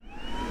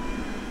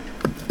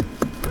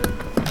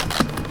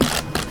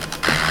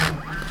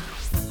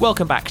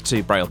Welcome back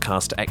to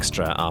Braillecast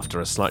Extra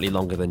after a slightly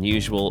longer than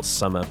usual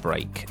summer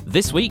break.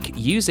 This week,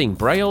 using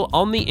Braille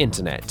on the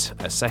internet,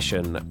 a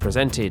session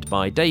presented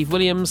by Dave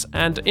Williams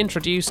and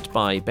introduced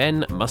by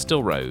Ben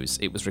Mustill-Rose.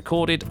 It was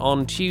recorded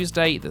on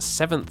Tuesday, the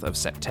 7th of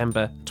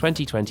September,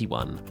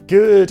 2021.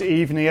 Good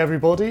evening,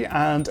 everybody,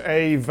 and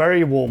a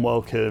very warm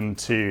welcome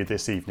to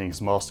this evening's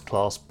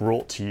masterclass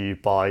brought to you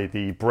by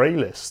the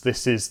Braillists.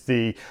 This is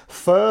the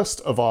first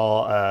of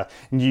our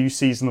new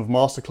season of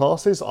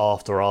masterclasses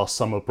after our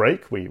summer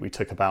break. We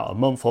took about a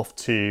month off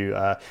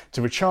to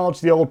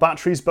recharge the old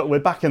batteries, but we're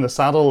back in the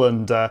saddle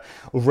and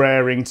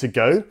raring to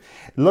go.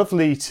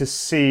 Lovely to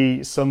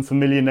see some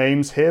familiar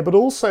names here, but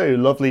also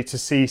lovely to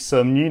see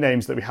some new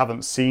names that we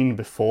haven't seen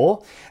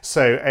before.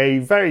 So a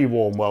very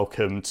warm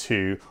welcome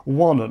to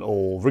one and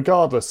all,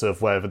 regardless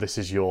of whether this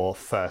is your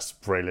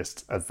first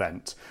Braillist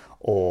event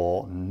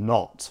or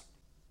not.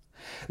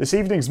 This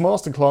evening's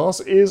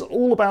masterclass is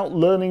all about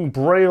learning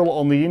Braille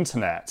on the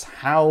internet,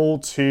 how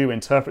to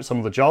interpret some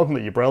of the jargon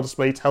that your Braille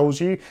display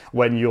tells you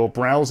when you're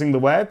browsing the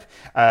web,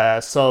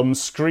 some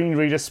screen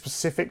reader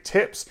specific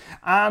tips,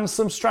 and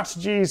some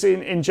strategies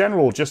in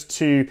general just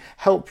to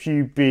help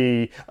you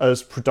be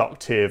as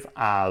productive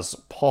as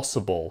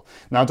possible.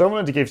 Now, I don't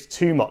want to give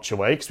too much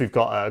away because we've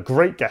got a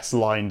great guest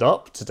lined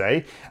up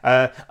today,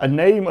 a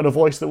name and a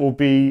voice that will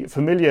be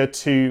familiar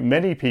to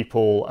many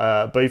people,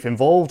 both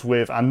involved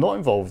with and not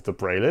involved with the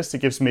Braillist.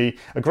 It gives me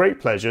a great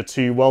pleasure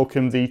to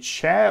welcome the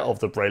chair of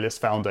the Braillist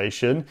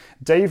Foundation,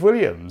 Dave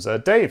Williams.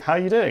 Dave, how are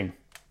you doing?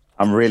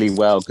 I'm really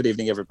well. Good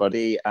evening,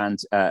 everybody, and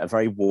a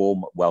very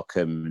warm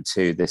welcome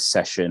to this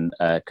session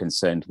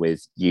concerned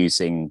with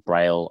using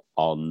Braille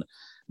on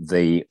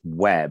the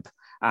web.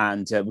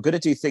 And we're going to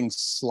do things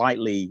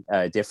slightly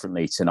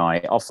differently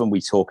tonight. Often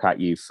we talk at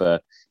you for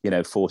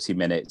 40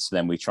 minutes,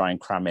 then we try and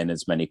cram in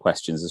as many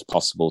questions as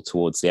possible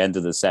towards the end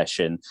of the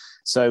session.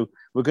 So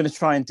we're going to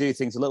try and do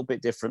things a little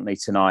bit differently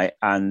tonight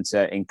and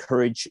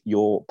encourage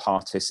your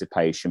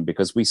participation,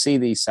 because we see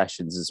these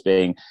sessions as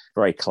being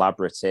very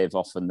collaborative.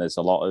 Often there's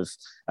a lot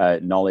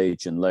of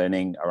knowledge and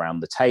learning around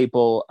the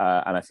table,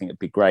 and I think it'd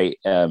be great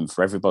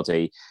for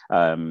everybody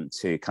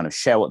to kind of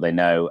share what they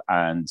know.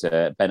 And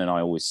Ben and I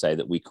always say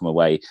that we come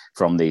away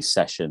from these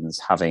sessions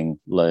having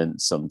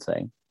learned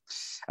something.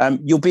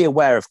 You'll be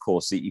aware, of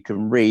course, that you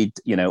can read,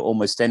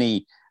 almost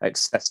any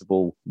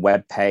accessible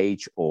web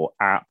page or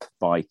app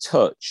by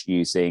touch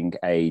using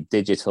a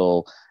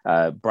digital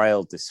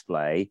Braille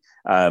display,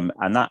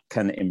 and that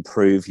can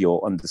improve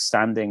your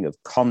understanding of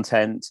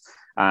content,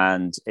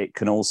 and it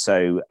can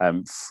also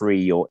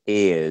free your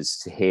ears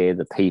to hear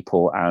the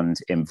people and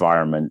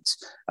environment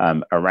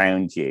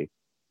around you.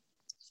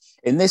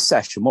 In this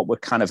session, what we're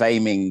kind of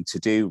aiming to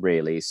do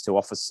really is to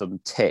offer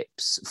some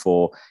tips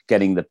for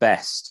getting the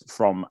best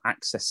from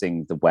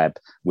accessing the web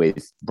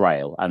with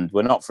Braille. And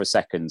we're not for a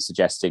second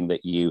suggesting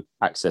that you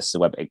access the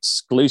web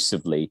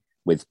exclusively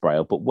with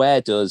Braille, but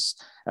where does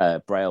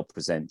Braille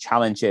present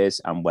challenges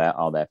and where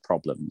are there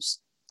problems?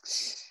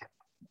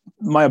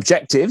 My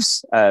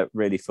objectives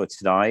really for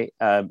tonight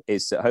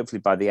is that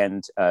hopefully by the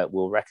end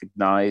we'll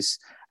recognize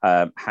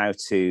how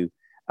to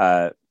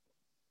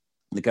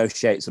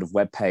negotiate sort of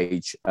web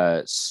page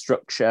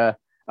structure,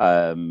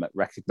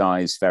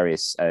 recognize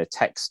various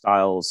text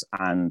styles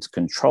and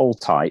control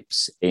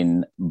types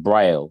in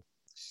Braille.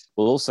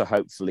 We'll also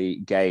hopefully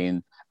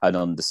gain an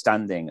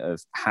understanding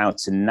of how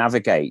to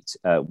navigate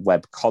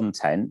web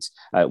content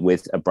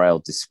with a Braille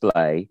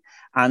display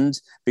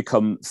and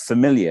become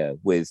familiar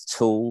with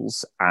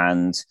tools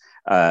and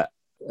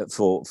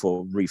for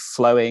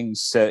reflowing,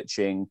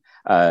 searching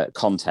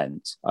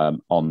content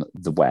on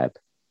the web.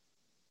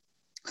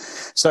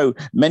 So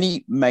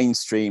many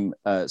mainstream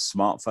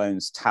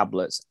smartphones,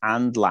 tablets,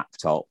 and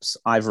laptops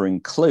either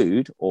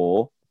include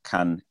or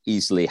can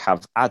easily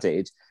have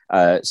added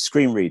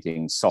screen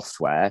reading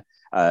software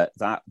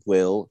that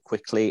will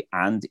quickly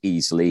and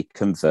easily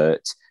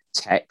convert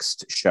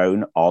text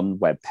shown on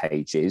web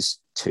pages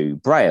to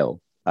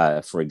Braille.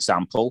 For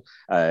example,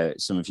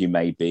 some of you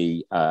may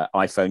be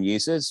iPhone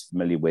users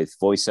familiar with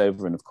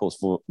VoiceOver, and of course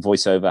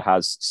VoiceOver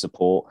has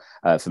support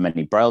for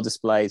many Braille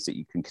displays that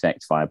you can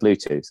connect via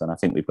Bluetooth, and I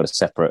think we've got a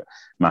separate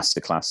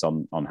masterclass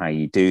on how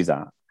you do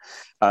that.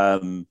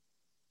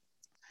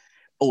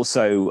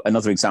 Also,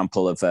 another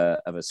example of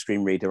a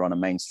screen reader on a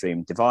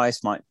mainstream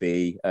device might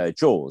be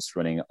JAWS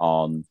running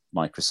on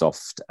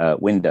Microsoft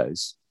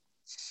Windows.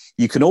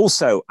 You can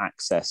also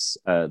access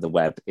the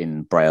web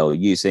in Braille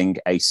using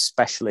a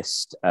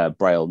specialist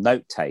Braille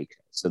note taker.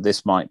 So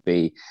this might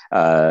be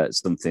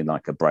something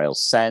like a Braille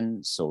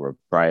Sense or a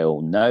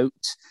Braille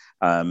Note.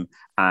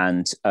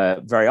 And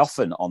very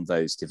often on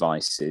those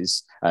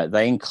devices,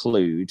 they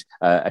include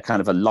a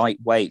kind of a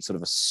lightweight, sort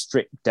of a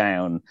stripped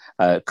down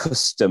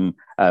custom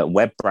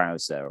web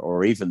browser,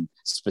 or even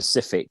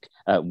specific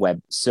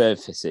web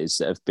surfaces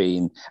that have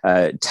been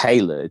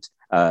tailored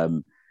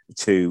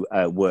to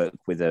work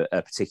with a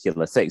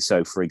particular thing.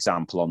 So, for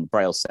example, on the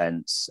Braille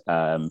Sense,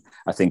 I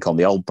think on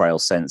the old Braille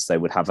Sense, they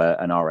would have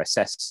an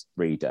RSS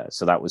reader.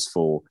 So that was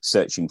for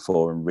searching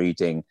for and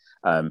reading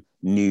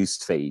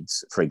news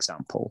feeds, for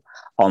example.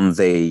 On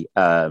the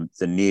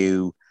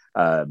new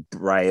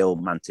Braille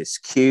Mantis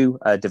Q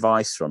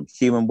device from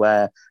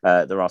Humanware,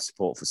 there are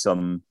support for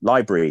some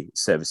library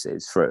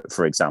services,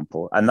 for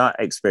example, and that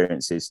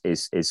experience is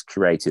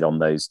curated on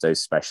those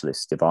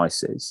specialist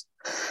devices.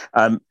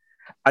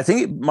 I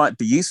think it might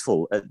be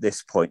useful at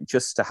this point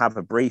just to have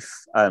a brief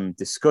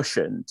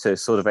discussion to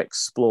sort of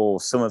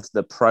explore some of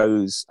the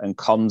pros and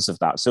cons of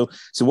that. So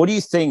what do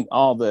you think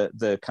are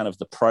the kind of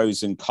the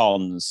pros and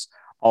cons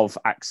of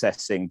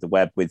accessing the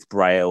web with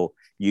Braille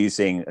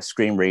using a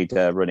screen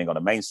reader running on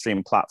a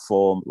mainstream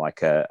platform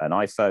like an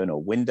iPhone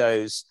or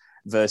Windows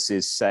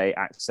versus, say,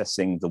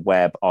 accessing the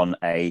web on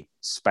a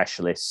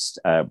specialist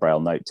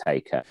Braille note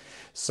taker?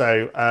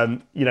 So,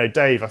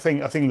 Dave, I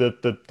think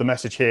the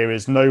message here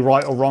is no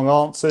right or wrong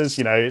answers.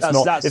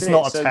 It's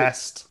not a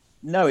test.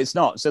 No, it's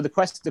not. So the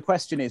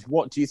question is,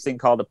 what do you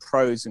think are the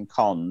pros and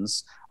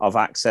cons of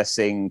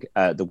accessing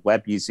the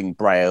web using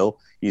Braille,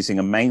 using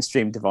a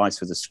mainstream device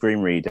with a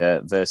screen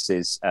reader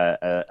versus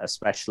a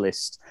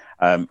specialist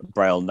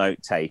Braille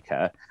note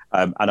taker?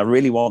 And I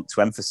really want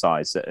to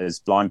emphasize that as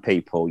blind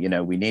people,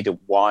 we need a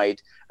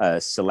wide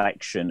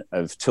selection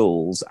of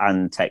tools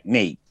and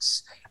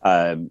techniques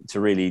to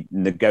really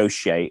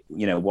negotiate,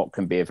 what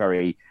can be a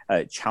very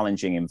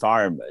challenging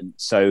environment.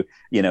 So,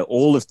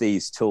 all of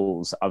these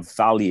tools are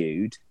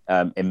valued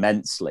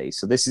immensely.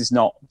 So this is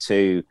not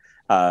to,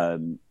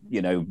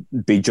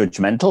 be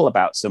judgmental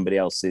about somebody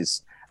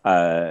else's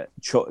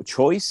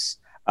choice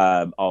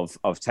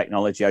of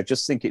technology. I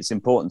just think it's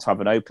important to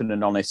have an open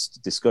and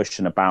honest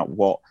discussion about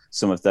what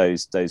some of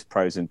those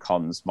pros and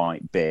cons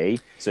might be.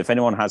 So if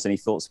anyone has any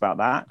thoughts about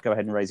that, go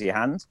ahead and raise your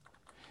hand.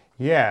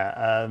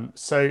 Yeah.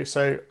 So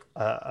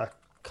a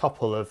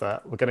couple of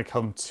we're going to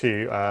come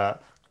to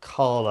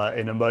Carla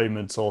in a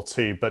moment or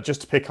two, but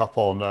just to pick up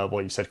on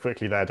what you said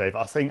quickly there, Dave,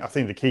 I think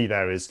the key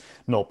there is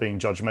not being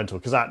judgmental,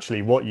 because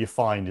actually what you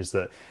find is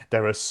that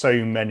there are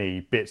so many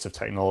bits of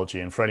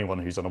technology, and for anyone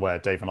who's unaware,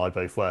 Dave and I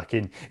both work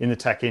in the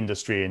tech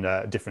industry in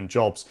different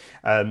jobs.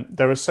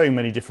 There are so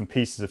many different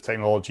pieces of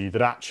technology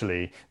that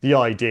actually the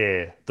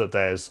idea that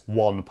there's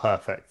one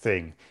perfect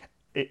thing,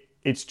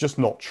 it's just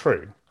not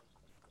true.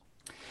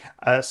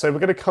 So we're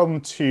going to come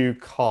to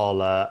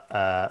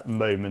Carla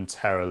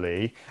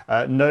momentarily.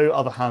 No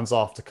other hands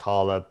after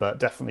Carla, but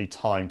definitely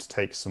time to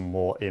take some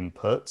more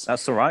input.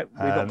 That's all right.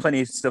 We've got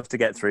plenty of stuff to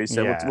get through,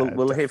 so yeah,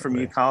 we'll hear from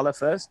you, Carla,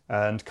 first.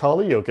 And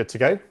Carla, you're good to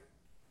go.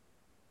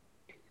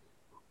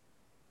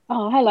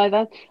 Oh, hello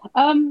there.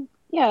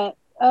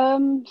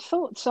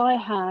 Thoughts I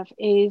have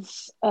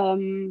is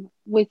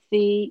with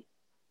the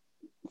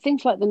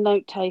things like the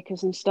note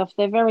takers and stuff,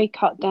 they're very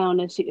cut down,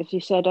 as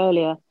you said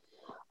earlier.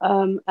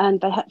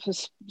 And they have a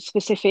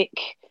specific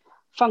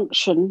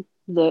function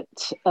that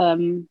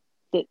they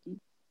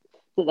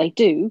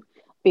do,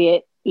 be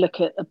it look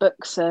at a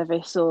book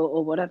service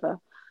or whatever.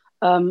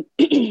 And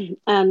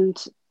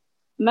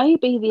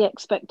maybe the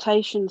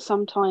expectation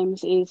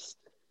sometimes is,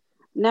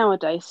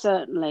 nowadays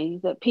certainly,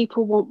 that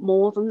people want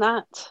more than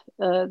that,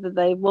 that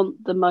they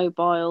want the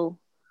mobile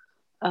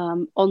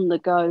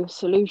on-the-go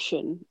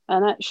solution.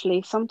 And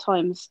actually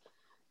sometimes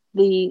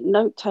the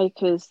note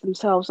takers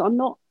themselves are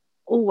not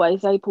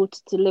always able to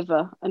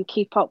deliver and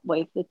keep up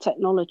with the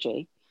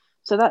technology.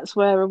 So that's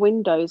where a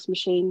Windows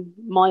machine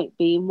might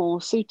be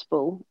more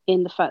suitable,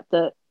 in the fact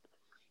that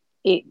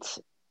it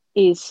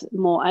is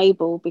more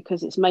able,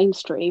 because it's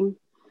mainstream,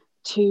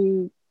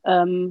 to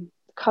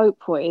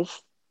cope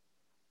with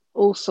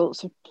all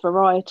sorts of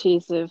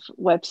varieties of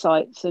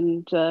websites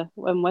and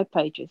web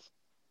pages.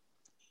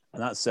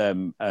 And that's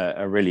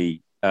a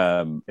really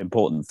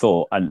important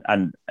thought.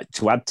 And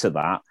to add to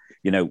that,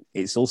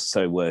 it's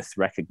also worth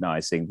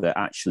recognizing that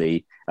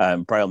actually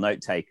Braille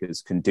note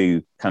takers can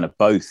do kind of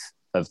both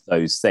of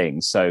those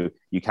things. So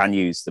you can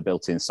use the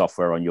built-in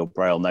software on your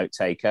Braille note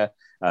taker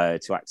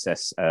to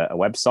access a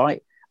website,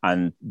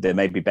 and there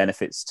may be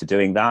benefits to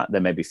doing that.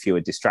 There may be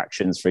fewer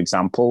distractions. For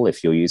example,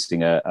 if you're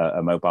using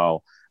a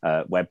mobile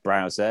web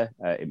browser,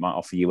 it might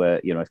offer you a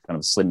kind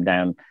of slimmed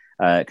down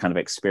kind of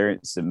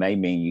experience that may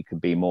mean you can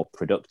be more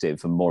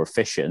productive and more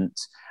efficient.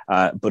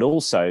 But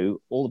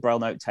also, all the Braille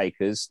note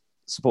takers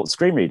support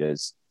screen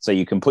readers. So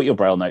you can put your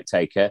Braille note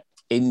taker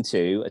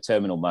into a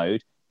terminal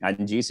mode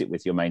and use it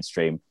with your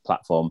mainstream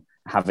platform,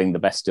 having the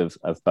best of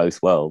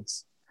both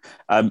worlds.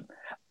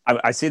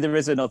 I see there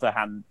is another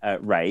hand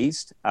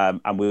raised,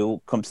 and we'll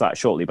come to that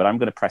shortly, but I'm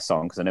going to press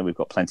on because I know we've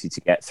got plenty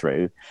to get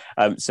through.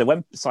 So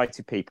when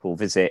sighted people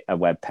visit a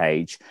web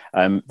page,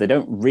 they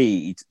don't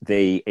read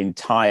the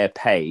entire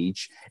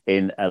page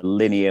in a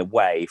linear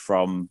way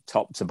from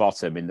top to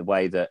bottom, in the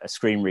way that a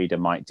screen reader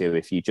might do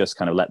if you just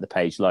kind of let the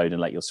page load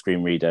and let your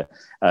screen reader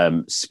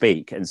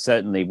speak. And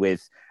certainly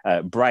with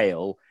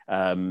Braille,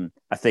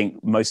 I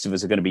think most of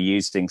us are going to be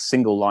using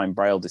single line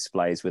Braille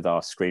displays with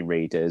our screen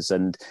readers,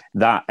 and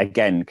that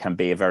again can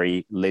be a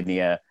very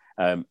linear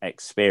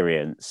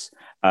experience.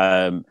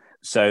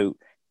 So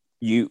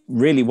you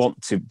really want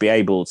to be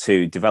able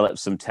to develop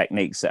some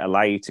techniques that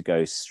allow you to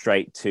go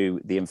straight to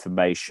the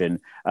information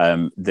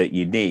that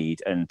you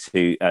need, and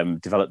to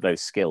develop those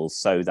skills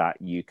so that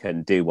you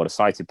can do what a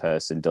sighted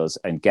person does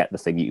and get the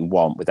thing that you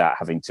want without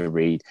having to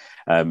read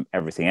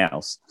everything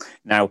else.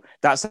 Now,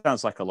 that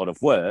sounds like a lot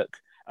of work,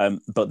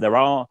 but there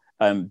are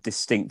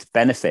distinct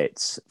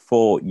benefits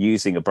for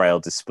using a Braille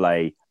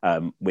display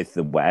with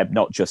the web,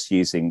 not just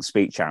using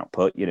speech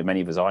output. Many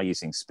of us are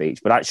using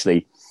speech, but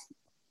actually,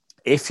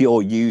 if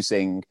you're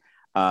using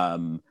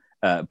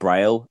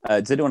Braille,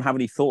 does anyone have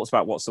any thoughts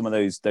about what some of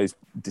those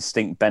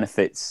distinct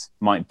benefits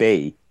might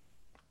be?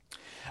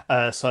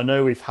 So I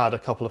know we've had a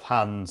couple of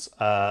hands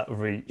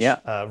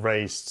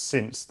raised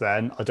since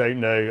then. I don't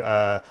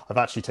know. I've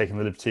actually taken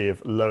the liberty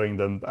of lowering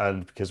them,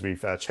 and because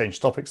we've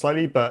changed topics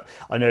slightly. But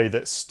I know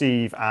that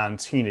Steve and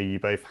Tina, you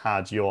both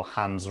had your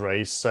hands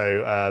raised.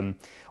 So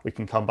we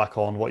can come back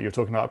on what you were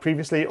talking about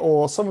previously,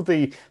 or some of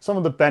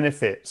the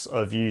benefits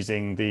of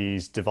using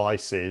these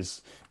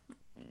devices.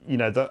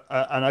 And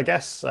I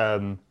guess.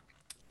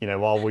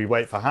 While we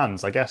wait for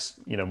hands, I guess,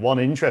 one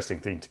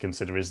interesting thing to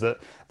consider is that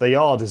they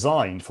are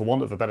designed, for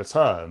want of a better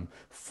term,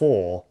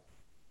 for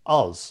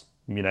us.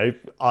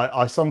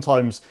 I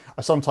sometimes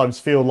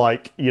feel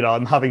like,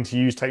 I'm having to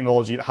use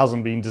technology that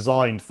hasn't been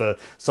designed for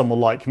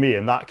someone like me,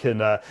 and that can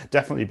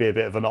definitely be a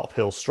bit of an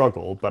uphill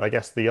struggle. But I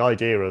guess the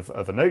idea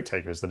of a note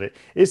taker is that it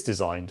is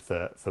designed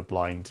for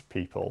blind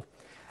people.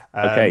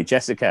 Okay,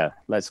 Jessica,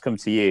 let's come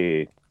to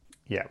you.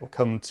 Yeah, we'll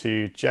come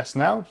to Jess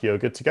now. You're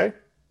good to go.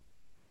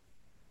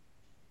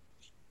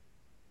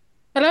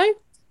 Hello?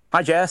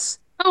 Hi, Jess.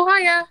 Oh,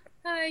 hiya.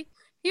 Hi.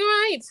 You all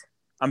right?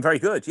 I'm very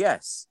good,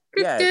 yes.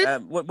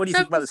 Good. What do you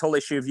think about this whole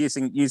issue of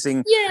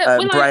using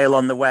well, Braille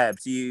on the web?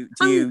 Do you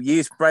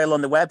use Braille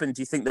on the web, and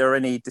do you think there are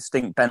any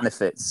distinct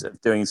benefits of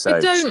doing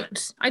so?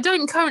 I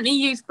don't currently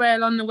use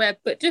Braille on the web,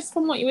 but just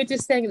from what you were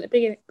just saying at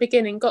the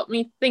beginning got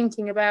me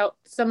thinking about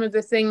some of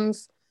the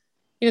things,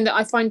 that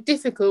I find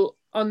difficult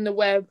on the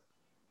web,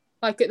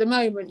 like at the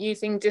moment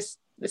using just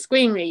the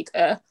screen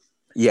reader.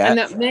 Yeah. And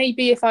that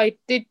maybe if I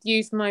did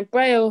use my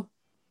Braille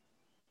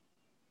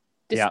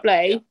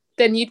display,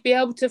 then you'd be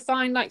able to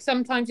find, like,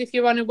 sometimes if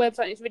you're on a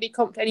website it's really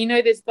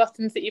complicated, there's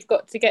buttons that you've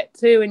got to get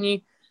to and you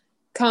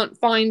can't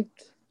find,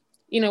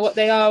 what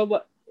they are.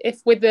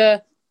 If with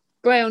the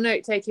Braille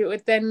note taker, it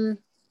would then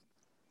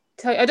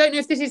tell you. I don't know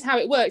if this is how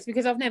it works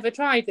because I've never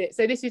tried it.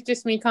 So this is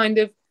just me kind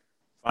of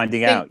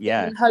finding out,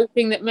 and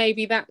hoping that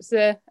maybe that's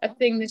a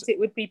thing that it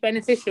would be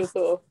beneficial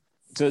for.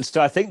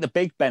 So I think the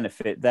big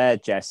benefit there,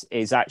 Jess,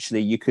 is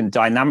actually you can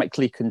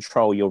dynamically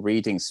control your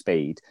reading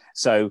speed.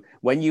 So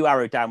when you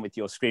arrow down with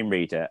your screen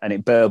reader and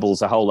it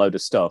burbles a whole load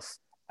of stuff,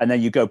 and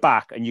then you go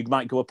back and you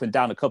might go up and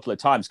down a couple of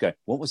times, go,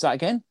 what was that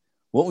again?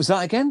 What was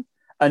that again?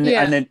 And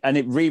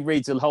it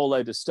rereads a whole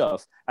load of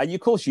stuff. And of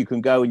course you can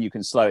go and you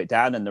can slow it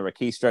down, and there are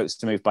keystrokes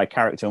to move by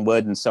character and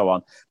word and so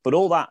on. But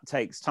all that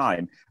takes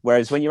time.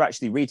 Whereas when you're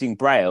actually reading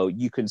Braille,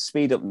 you can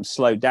speed up and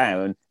slow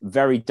down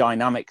very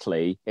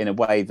dynamically in a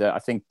way that I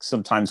think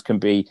sometimes can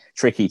be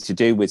tricky to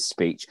do with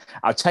speech.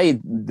 I'll tell you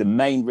the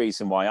main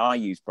reason why I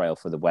use Braille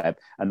for the web,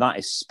 and that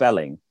is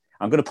spelling.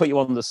 I'm going to put you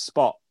on the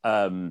spot,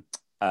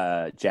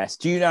 Jess.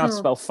 Do you know how to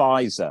spell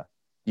Pfizer?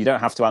 You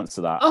don't have to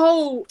answer that.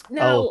 Oh,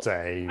 no. Oh,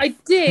 Dave. I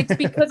did,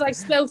 because I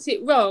spelt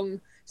it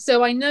wrong.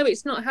 So I know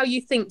it's not how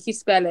you think you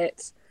spell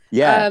it.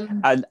 Yeah,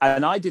 and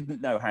I didn't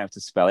know how to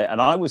spell it,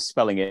 and I was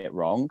spelling it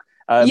wrong.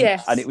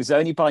 Yes. And it was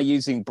only by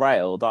using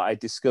Braille that I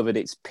discovered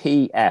it's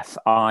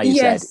Pfizer.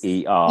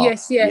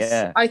 Yes.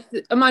 Yeah.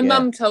 My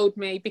mum told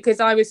me, because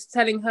I was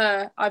telling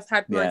her I've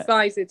had my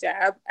Pfizer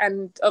jab,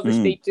 and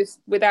obviously just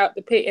without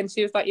the P, and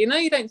she was like,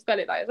 you don't spell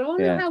it like that. Oh,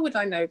 no, how would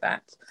I know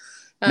that?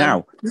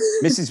 Now,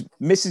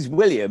 Mrs.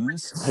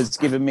 Williams has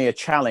given me a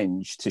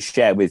challenge to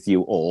share with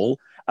you all.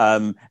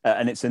 And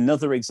it's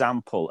another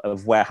example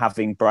of where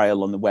having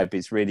Braille on the web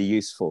is really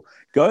useful.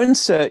 Go and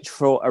search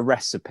for a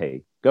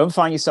recipe. Go and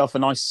find yourself a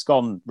nice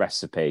scone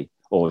recipe,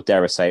 or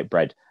dare I say it,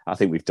 bread. I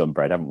think we've done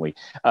bread, haven't we?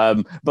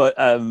 But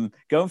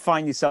go and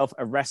find yourself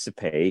a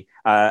recipe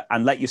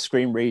and let your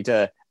screen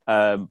reader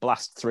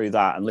blast through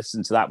that and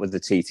listen to that with the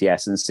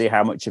TTS and see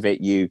how much of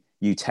it you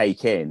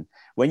take in.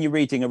 When you're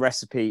reading a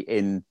recipe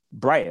in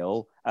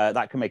Braille,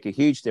 that can make a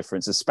huge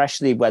difference,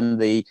 especially when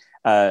the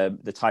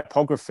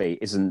typography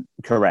isn't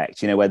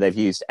correct, where they've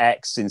used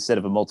X instead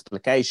of a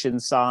multiplication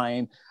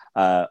sign,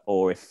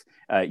 or if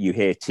you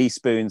hear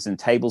teaspoons and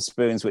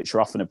tablespoons, which are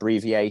often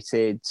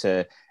abbreviated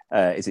to,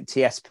 is it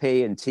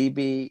TSP and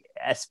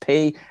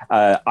TBSP?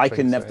 I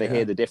can never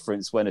hear the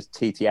difference when a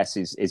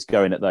TTS is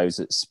going at those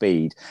at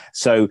speed.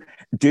 So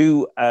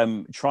do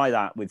try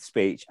that with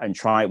speech and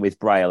try it with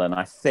Braille, and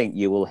I think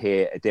you will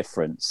hear a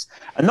difference.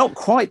 And not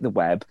quite the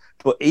web,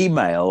 but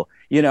email.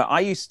 I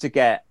used to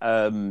get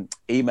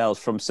emails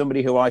from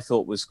somebody who I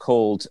thought was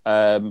called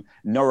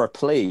Nora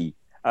Plea,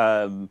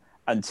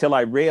 until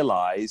I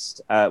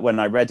realized when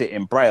I read it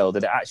in Braille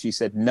that it actually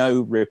said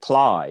no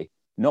reply,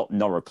 not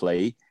Nora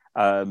Plea.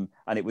 And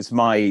and it was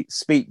my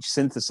speech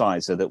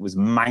synthesizer that was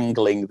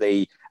mangling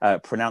the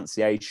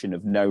pronunciation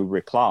of no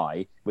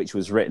reply, which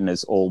was written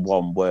as all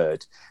one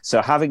word.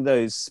 So having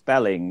those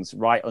spellings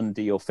right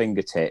under your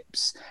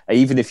fingertips,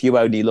 even if you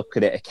only look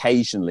at it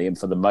occasionally and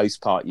for the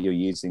most part you're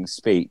using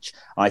speech,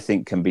 I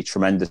think can be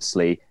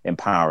tremendously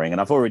empowering.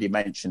 And I've already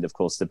mentioned, of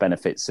course, the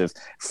benefits of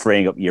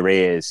freeing up your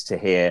ears to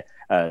hear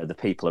the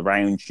people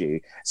around you,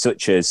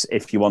 such as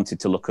if you wanted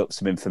to look up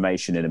some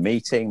information in a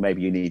meeting,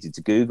 maybe you needed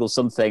to Google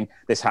something.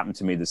 This happened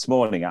to me this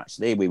morning,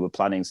 actually. We were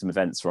planning some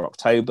events for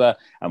October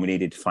and we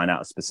needed to find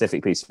out a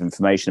specific piece of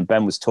information.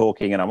 Ben was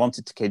talking and I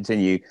wanted to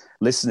continue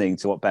listening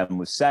to what Ben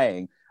was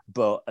saying,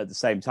 but at the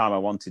same time, I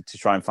wanted to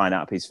try and find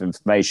out a piece of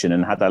information.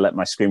 And had I let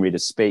my screen reader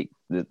speak,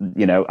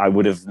 I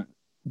would have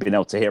been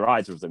able to hear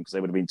either of them because they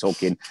would have been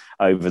talking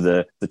over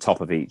the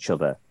top of each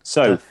other.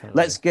 So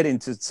let's get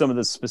into some of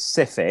the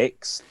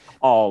specifics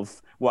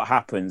of what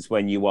happens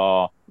when you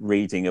are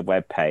reading a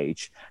web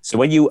page. So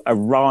when you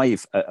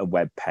arrive at a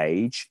web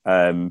page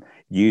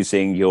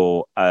using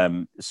your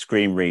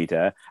screen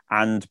reader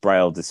and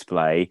Braille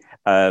display,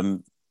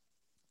 the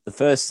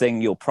first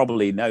thing you'll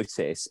probably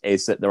notice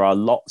is that there are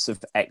lots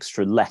of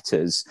extra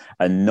letters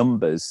and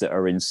numbers that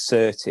are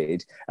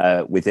inserted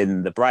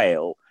within the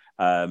Braille.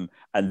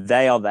 And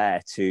they are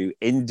there to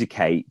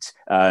indicate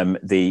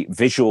the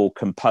visual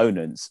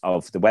components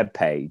of the web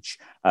page.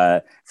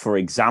 For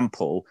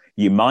example,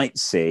 you might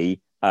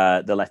see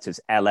the letters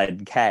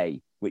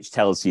LNK, which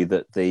tells you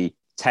that the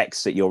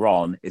text that you're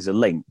on is a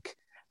link.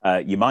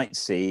 You might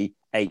see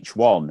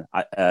H1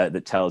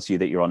 that tells you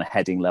that you're on a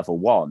heading level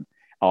 1.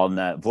 On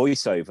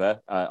VoiceOver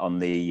on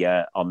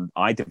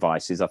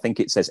iDevices, I think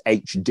it says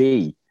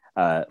HD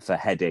for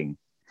heading.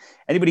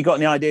 Anybody got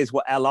any ideas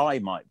what LI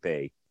might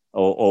be?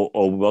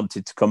 Or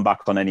wanted to come back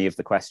on any of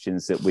the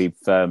questions that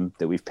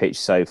we've pitched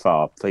so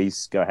far,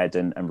 please go ahead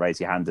and raise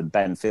your hand. And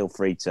Ben, feel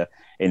free to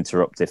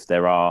interrupt if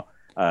there are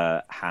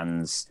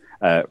hands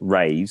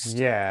raised.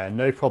 Yeah,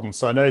 no problem.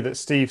 So I know that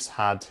Steve's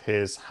had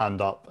his hand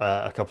up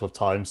a couple of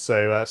times.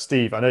 So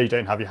Steve, I know you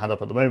don't have your hand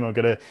up at the moment. I'm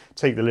going to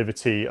take the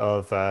liberty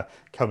of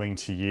coming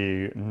to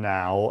you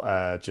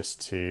now just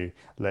to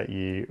let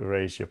you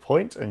raise your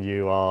point, and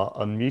you are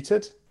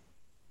unmuted.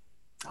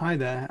 Hi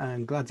there,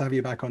 and glad to have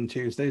you back on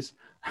Tuesdays.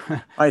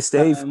 Hi,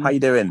 Steve. How you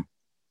doing?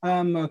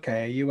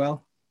 Okay. Are you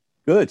well?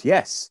 Good.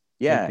 Yes.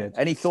 Yeah. Good.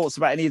 Any thoughts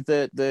about any of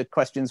the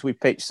questions we've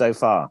pitched so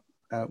far?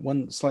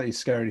 One slightly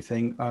scary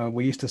thing.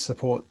 We used to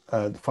support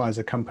the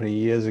Pfizer company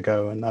years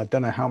ago, and I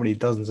don't know how many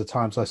dozens of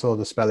times I saw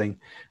the spelling.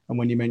 And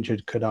when you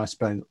mentioned, could I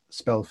spell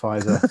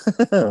Pfizer,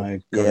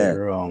 I got it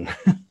wrong.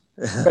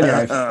 But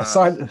anyway,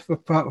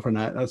 apart from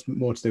that, that's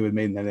more to do with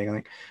me than anything, I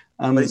think.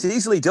 But it's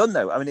easily done,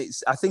 though. I mean,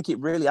 I think it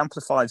really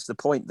amplifies the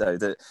point, though,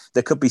 that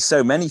there could be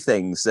so many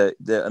things that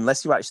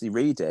unless you actually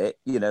read it,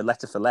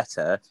 letter for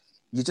letter,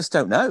 you just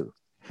don't know.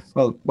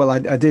 Well,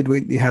 I did.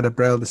 We had a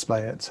Braille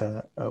display at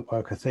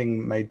work, a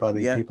thing made by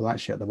the people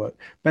actually at the work.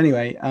 But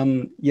anyway,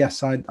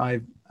 yes,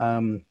 I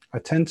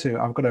tend to.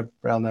 I've got a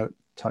Braille Note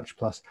Touch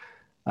Plus,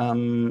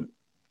 and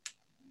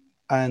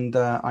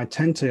I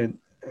tend to.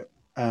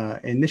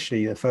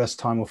 Initially, the first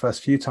time or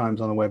first few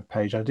times on a web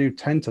page, I do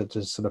tend to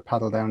just sort of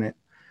paddle down it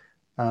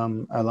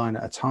a line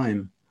at a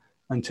time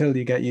until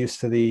you get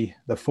used to the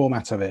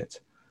format of it.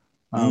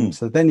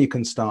 So then you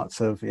can start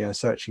sort of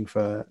searching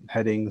for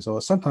headings, or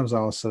sometimes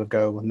I'll sort of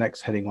go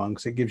next heading 1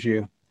 because it gives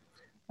you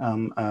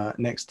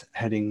next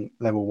heading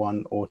level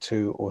 1 or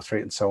 2 or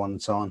 3 and so on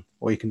and so on.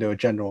 Or you can do a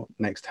general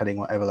next heading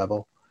whatever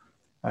level.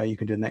 You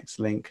can do next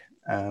link,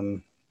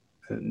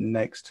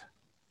 next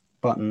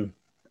button.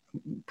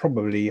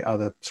 Probably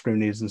other screen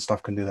readers and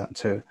stuff can do that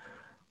too.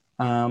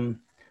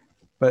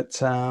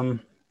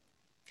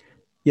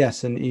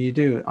 Yes, and you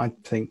do. I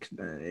think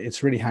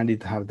it's really handy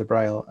to have the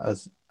Braille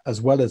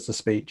as well as the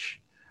speech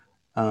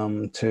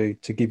to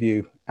give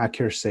you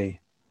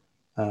accuracy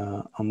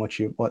on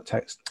what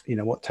text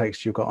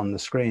you've got on the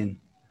screen.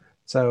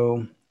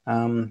 So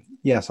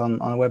yes,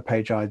 on a web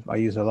page I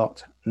use a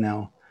lot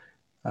now.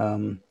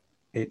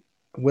 It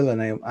will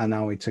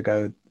allow me to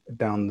go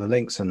down the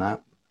links and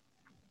that,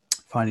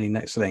 finding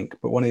next link.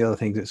 But one of the other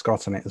things it's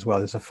got on it as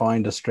well is a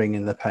find a string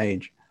in the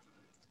page.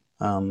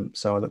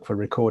 So I look for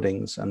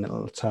recordings and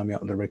it'll turn me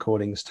up the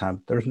recordings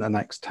tab. There isn't a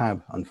next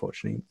tab,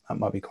 unfortunately. That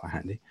might be quite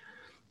handy.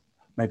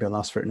 Maybe I'll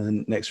ask for it in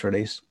the next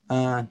release.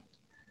 Yeah,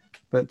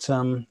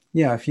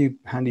 a few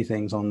handy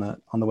things on the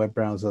web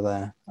browser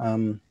there.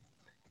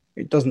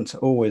 It doesn't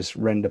always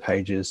render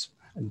pages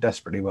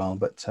desperately well,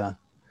 but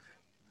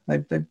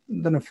they've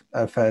done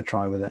a fair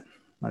try with it,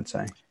 I'd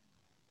say.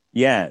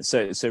 Yeah,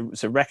 so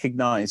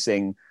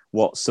recognizing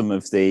what some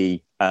of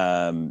the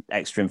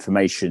extra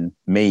information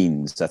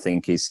means, I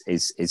think,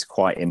 is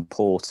quite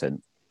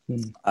important.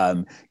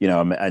 I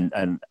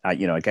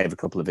gave a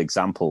couple of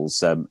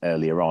examples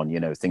earlier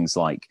on. Things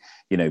like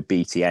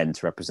BTN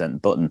to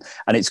represent button,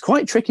 and it's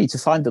quite tricky to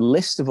find a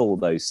list of all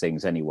those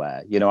things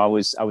anywhere. I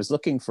was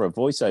looking for a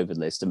VoiceOver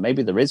list, and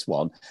maybe there is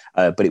one,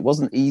 but it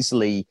wasn't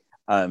easily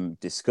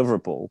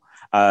discoverable.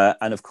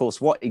 And of course,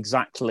 what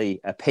exactly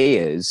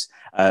appears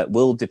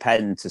will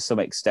depend to some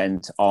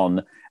extent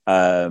on,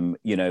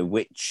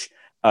 which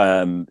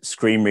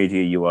screen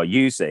reader you are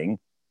using,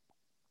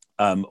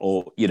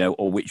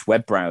 or which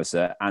web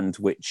browser and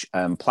which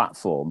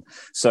platform.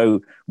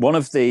 So one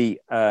of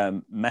the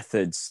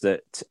methods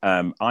that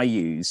I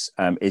use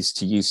is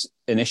to use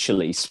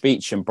initially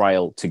speech and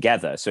Braille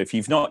together. So if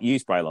you've not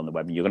used Braille on the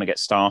web and you're going to get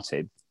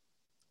started,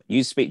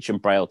 use speech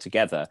and Braille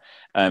together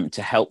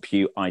to help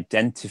you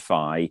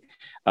identify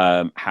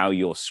how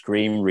your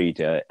screen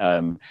reader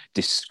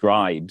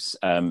describes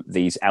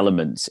these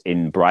elements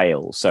in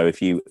Braille. So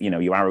if you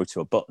arrow to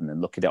a button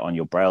and look at it on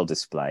your Braille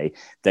display,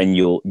 then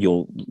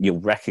you'll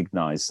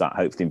recognize that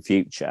hopefully in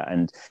future.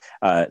 And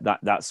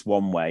that's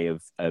one way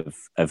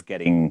of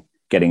getting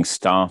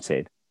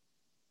started.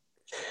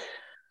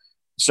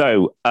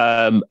 So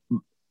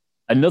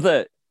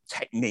another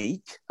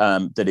technique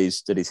that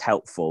is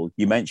helpful.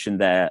 You mentioned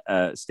there,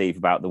 Steve,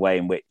 about the way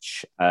in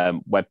which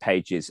web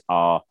pages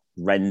are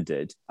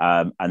rendered,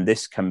 and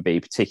this can be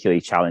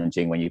particularly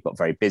challenging when you've got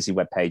very busy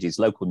web pages.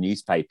 Local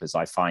newspapers,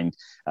 I find,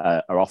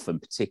 are often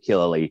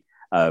particularly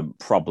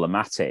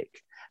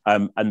problematic.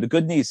 And the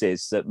good news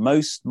is that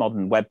most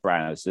modern web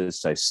browsers,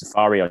 so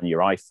Safari on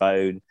your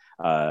iPhone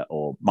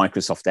or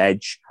Microsoft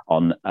Edge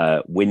on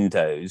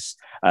Windows,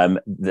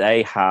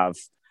 they have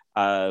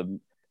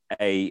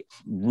a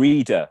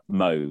reader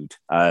mode.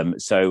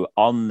 So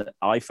on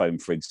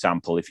iPhone, for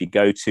example, if you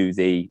go to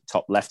the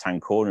top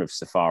left-hand corner of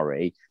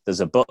Safari, there's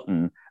a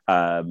button,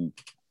 I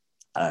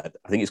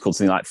think it's called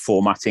something like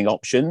formatting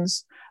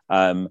options.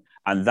 And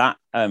that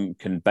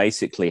can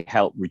basically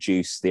help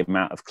reduce the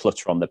amount of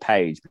clutter on the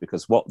page,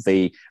 because what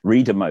the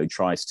reader mode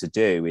tries to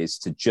do is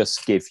to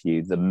just give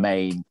you the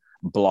main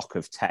block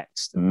of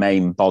text, the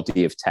main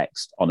body of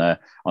text on a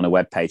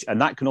web page.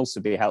 And that can also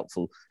be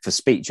helpful for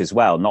speech as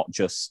well, not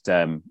just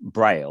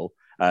Braille.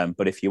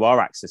 But if you are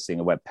accessing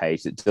a web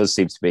page that does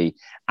seem to be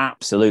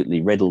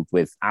absolutely riddled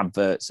with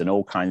adverts and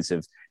all kinds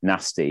of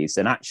nasties,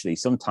 then actually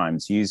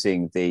sometimes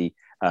using the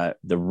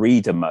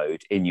reader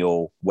mode in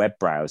your web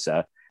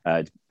browser,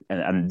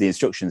 and the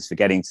instructions for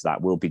getting to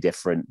that will be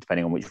different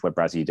depending on which web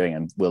browser you're doing,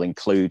 and we'll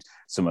include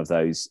some of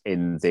those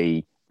in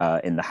the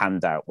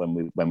handout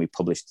when we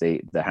publish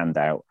the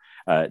handout.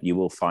 You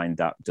will find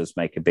that does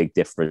make a big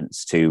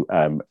difference to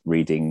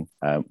reading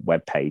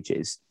web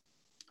pages.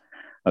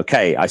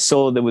 Okay, I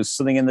saw there was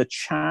something in the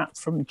chat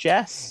from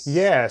Jess.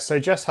 Yeah, so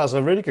Jess has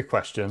a really good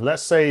question.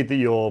 Let's say that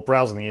you're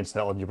browsing the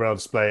internet on your Braille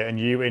display and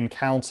you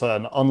encounter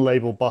an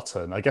unlabeled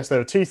button. I guess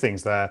there are two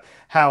things there.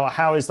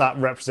 How is that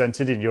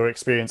represented in your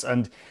experience?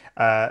 And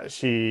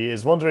she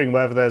is wondering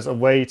whether there's a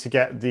way to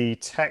get the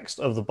text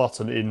of the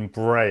button in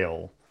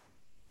Braille.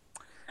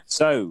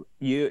 So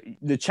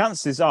the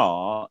chances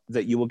are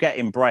that you will get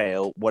in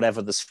Braille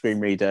whatever the screen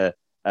reader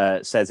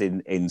says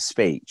in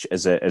speech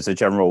as a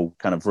general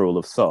kind of rule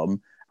of thumb.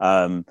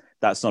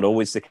 That's not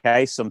always the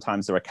case.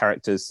 Sometimes there are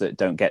characters that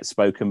don't get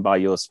spoken by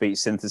your speech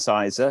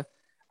synthesizer.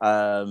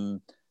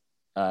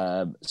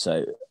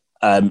 So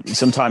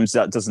sometimes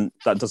that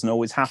doesn't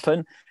always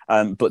happen.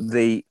 But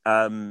the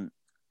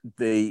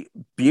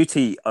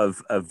beauty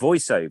of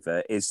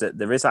VoiceOver is that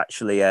there is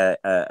actually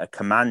a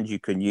command you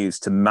can use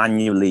to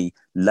manually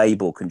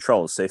label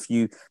controls. So if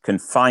you can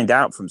find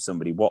out from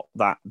somebody what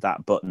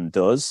that button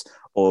does,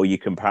 or you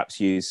can perhaps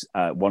use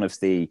one of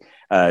the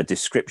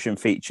description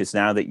features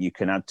now that you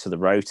can add to the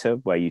rotor,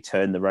 where you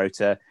turn the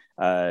rotor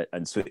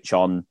and switch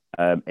on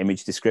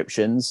image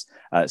descriptions.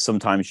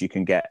 Sometimes you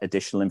can get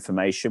additional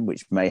information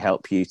which may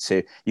help you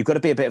to. You've got to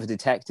be a bit of a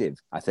detective,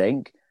 I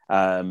think,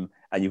 and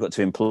you've got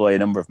to employ a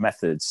number of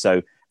methods.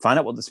 So find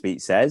out what the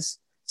speech says.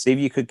 See if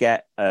you could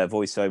get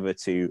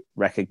VoiceOver to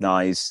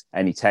recognize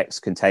any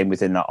text contained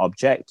within that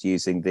object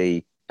using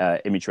the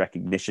image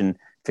recognition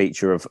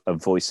feature of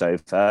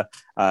VoiceOver,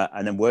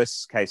 and then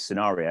worst case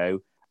scenario,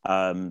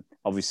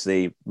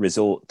 obviously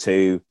resort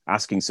to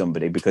asking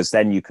somebody, because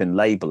then you can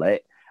label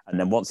it, and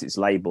then once it's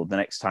labeled, the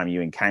next time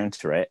you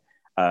encounter it,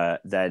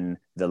 then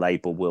the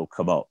label will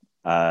come up.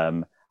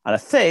 And I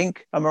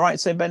think, am I right in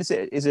saying, Ben,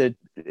 is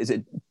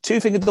it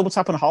two-finger double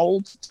tap and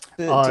hold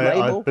to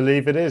label? I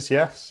believe it is,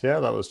 yes. Yeah,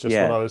 that was just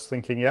what I was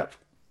thinking, yep.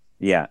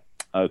 Yeah,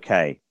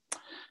 okay.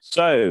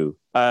 So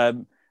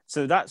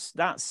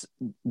that's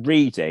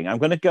reading. I'm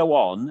going to go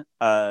on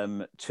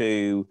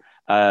to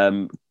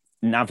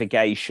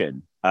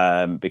navigation,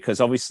 because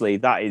obviously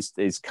that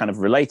is kind of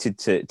related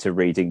to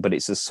reading, but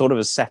it's a sort of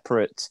a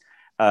separate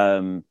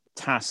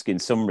task in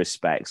some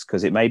respects,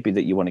 because it may be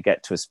that you want to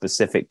get to a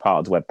specific part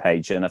of the web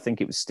page. And I think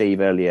it was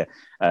Steve earlier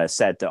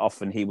said that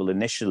often he will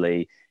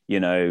initially,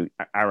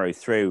 arrow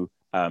through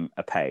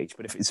a page.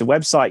 But if it's a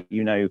website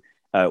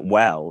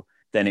well,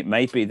 then it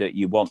may be that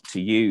you want to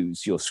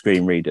use your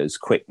screen reader's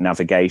quick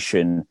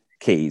navigation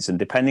keys. And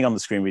depending on the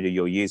screen reader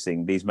you're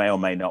using, these may or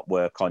may not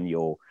work on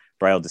your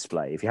Braille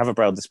display. If you have a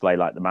Braille display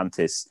like the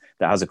Mantis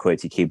that has a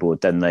QWERTY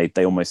keyboard, then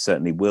they almost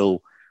certainly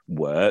will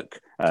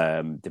work.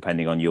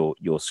 depending on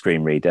your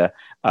screen reader.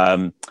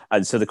 And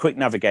so the quick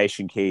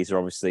navigation keys are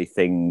obviously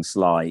things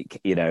like,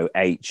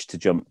 H to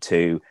jump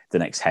to the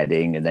next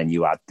heading, and then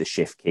you add the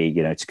shift key,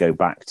 to go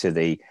back to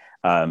the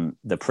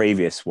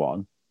previous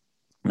one.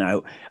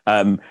 Now,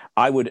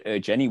 I would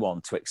urge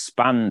anyone to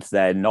expand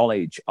their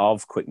knowledge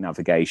of quick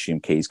navigation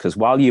keys, because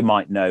while you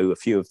might know a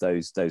few of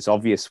those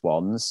obvious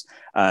ones,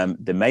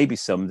 there may be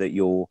some that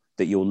you're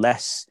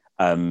less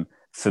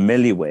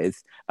familiar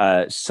with.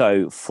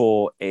 So,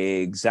 for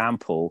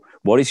example,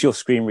 what is your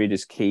screen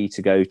reader's key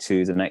to go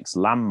to the next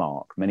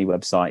landmark? Many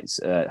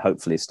websites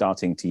hopefully are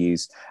starting to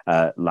use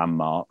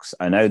landmarks.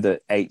 I know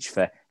that H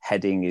for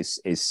heading is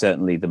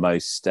certainly the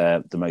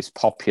most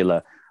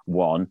popular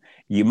one.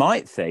 You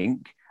might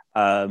think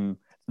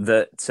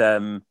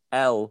that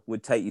L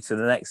would take you to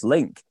the next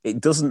link. It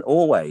doesn't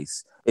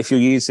always. If you're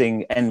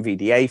using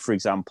NVDA, for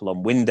example,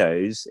 on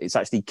Windows, it's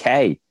actually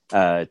K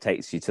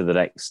takes you to the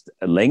next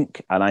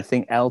link, and I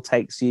think L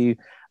takes you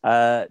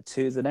to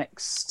the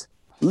next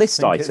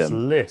list item. It's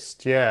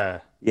list, yeah.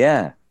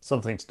 Yeah.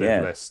 Something to do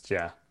with list,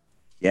 yeah.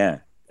 Yeah,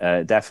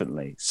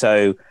 definitely.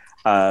 So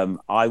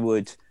I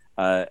would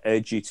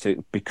urge you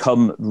to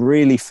become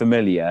really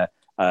familiar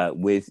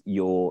with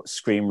your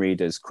screen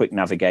reader's quick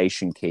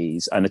navigation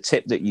keys. And a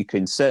tip that you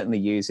can certainly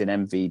use in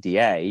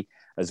NVDA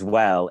as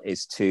well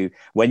is to,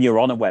 when you're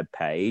on a web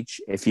page,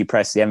 if you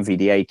press the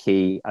NVDA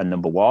key and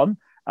number 1,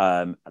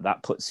 that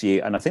puts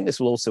you, and I think this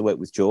will also work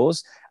with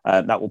JAWS,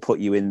 that will put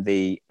you in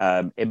the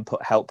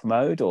input help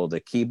mode or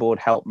the keyboard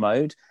help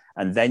mode.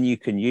 And then you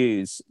can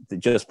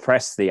just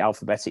press the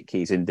alphabetic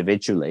keys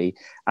individually,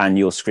 and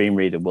your screen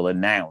reader will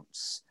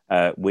announce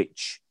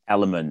which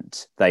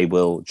element they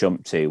will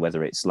jump to,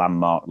 whether it's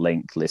landmark,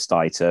 link, list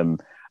item,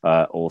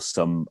 or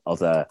some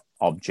other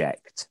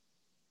object.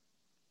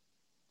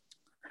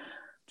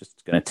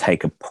 Just going to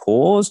take a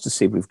pause to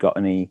see if we've got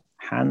any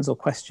hands or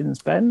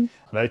questions, Ben.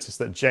 I noticed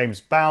that James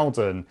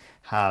Bowden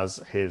has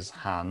his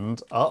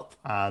hand up,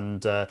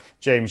 and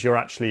James, you're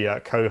actually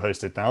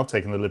co-hosted now,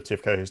 taking the liberty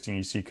of co-hosting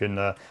you, so you can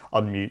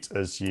unmute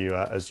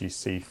as you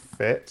see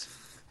fit.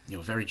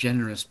 You're very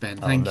generous, Ben.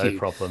 Thank you. No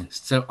problem.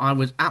 So I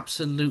would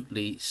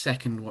absolutely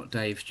second what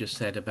Dave's just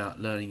said about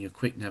learning your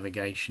quick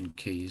navigation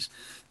keys.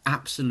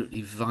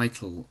 Absolutely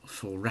vital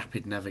for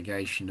rapid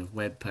navigation of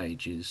web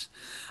pages.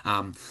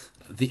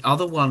 The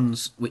other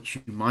ones which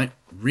you might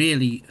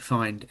really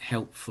find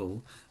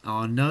helpful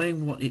are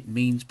knowing what it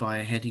means by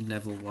a heading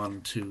level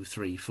 1, 2,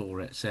 3,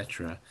 4,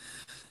 etc.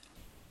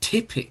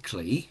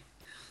 Typically,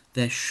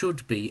 there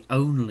should be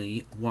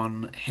only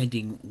one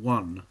heading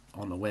 1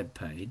 on a web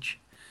page.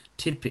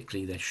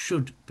 Typically there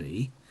should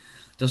be,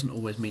 doesn't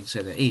always mean to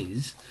say there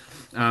is,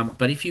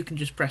 but if you can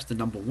just press the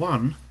number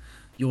 1,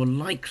 you're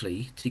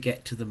likely to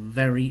get to the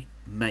very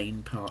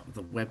main part of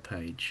the web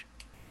page.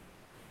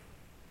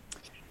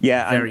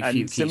 Yeah,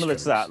 and similar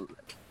to that.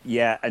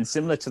 Yeah, and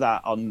similar to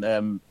that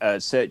on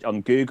search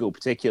on Google,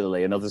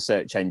 particularly, and other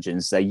search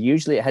engines, they're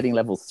usually at heading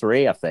level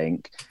 3, I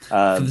think.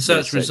 For the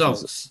search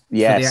results,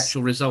 yes. For the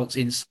actual results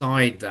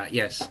inside that,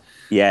 yes.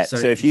 Yeah, so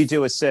if you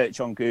do a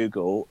search on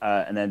Google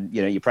and then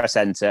you press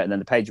enter, and then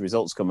the page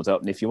results comes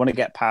up, and if you want to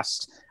get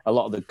past a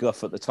lot of the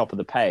guff at the top of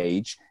the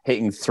page,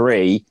 hitting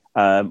 3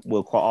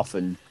 will quite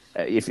often,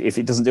 if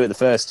it doesn't do it the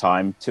first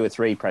time, 2 or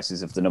 3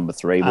 presses of the number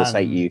 3 will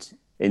take you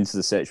into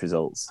the search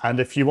results. And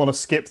if you want to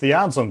skip the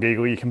ads on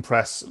Google, you can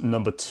press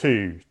number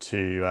 2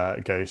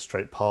 to go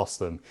straight past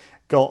them.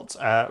 Got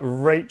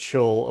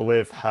Rachel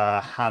with her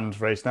hand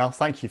raised now.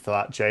 Thank you for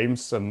that,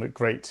 James. Some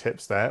great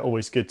tips there.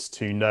 Always good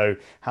to know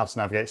how to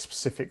navigate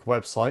specific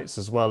websites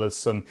as well as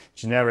some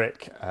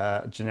generic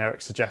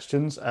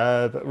suggestions.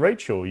 But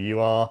Rachel,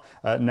 you are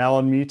now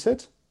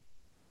unmuted.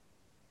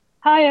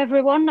 Hi,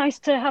 everyone. Nice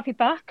to have you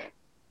back.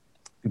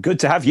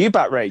 Good to have you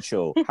back,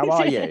 Rachel. How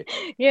are you?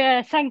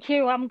 Yeah, thank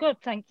you. I'm good,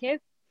 thank you.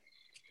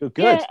 Good.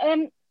 Yeah,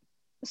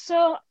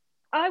 so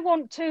I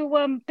want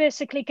to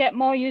basically get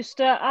more used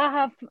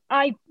to.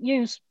 I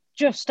use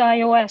just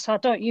iOS. I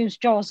don't use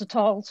JAWS at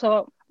all.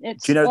 So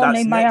it's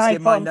only my iPhone.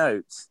 In my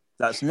notes.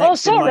 That's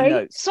next in my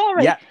notes.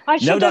 Sorry. Yeah. I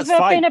should have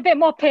been a bit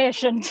more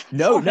patient.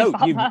 No,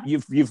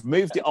 you've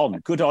moved it on.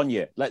 Good on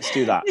you. Let's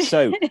do that.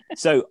 So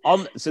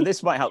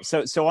this might help.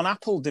 So on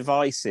Apple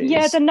devices.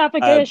 Yeah, the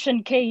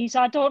navigation keys.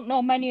 I don't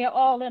know many at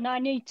all, and I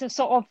need to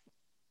sort of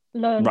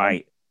learn.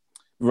 Right.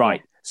 Yeah.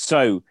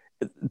 So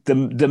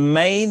the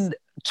main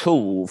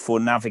tool for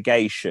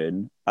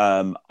navigation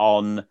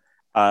on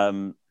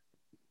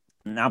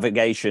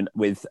navigation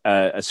with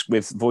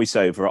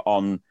VoiceOver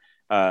on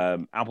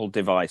Apple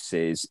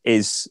devices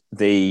is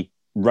the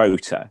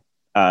rotor.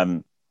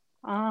 And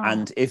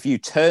if you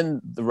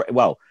turn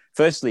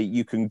firstly,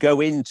 you can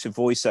go into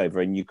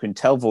VoiceOver and you can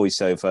tell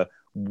VoiceOver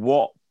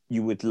what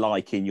you would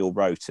like in your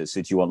rotor.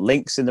 So do you want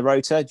links in the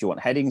rotor? Do you want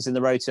headings in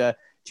the rotor?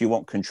 Do you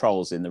want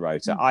controls in the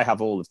rotor? I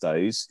have all of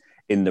those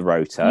in the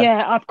rotor.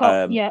 Yeah, I've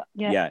got,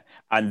 yeah.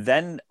 And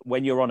then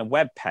when you're on a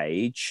web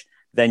page,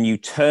 then you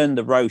turn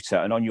the rotor,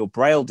 and on your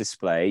Braille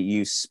display,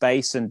 use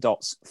space and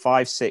dots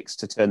 5, 6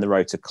 to turn the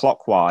rotor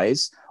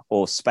clockwise,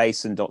 or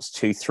space and dots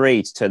 2,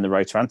 3 to turn the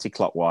rotor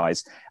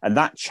anti-clockwise. And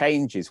that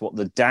changes what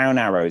the down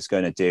arrow is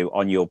going to do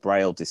on your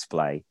Braille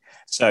display.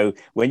 So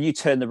when you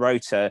turn the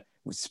rotor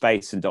with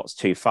space and dots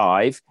 2,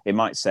 5, it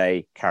might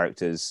say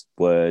characters,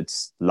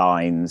 words,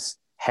 lines,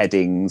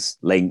 headings,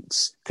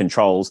 links,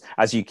 controls,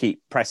 as you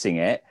keep pressing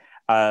it.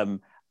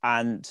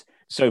 And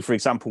so, for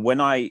example, when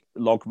I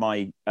log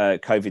my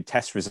COVID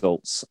test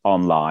results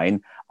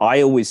online,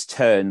 I always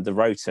turn the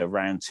rotor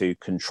around to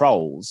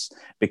controls,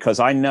 because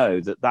I know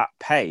that that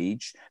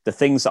page, the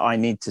things that I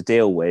need to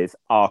deal with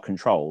are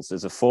controls.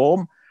 There's a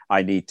form.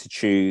 I need to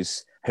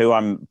choose who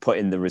I'm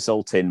putting the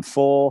result in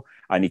for.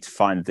 I need to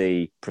find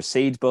the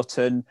proceed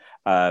button.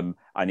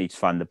 I need to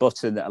find the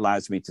button that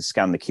allows me to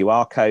scan the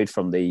QR code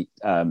from the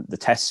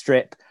test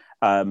strip.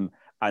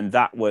 And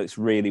that works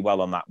really well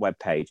on that web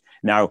page.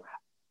 Now,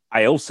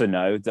 I also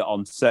know that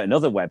on certain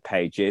other web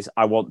pages,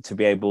 I want to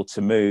be able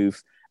to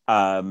move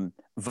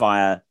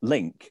via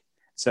link.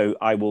 So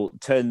I will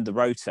turn the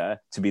rotor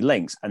to be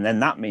links. And then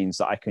that means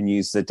that I can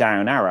use the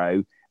down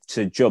arrow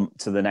to jump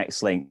to the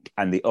next link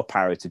and the up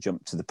arrow to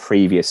jump to the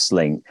previous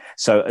link.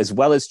 So as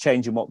well as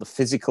changing what the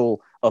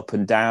physical up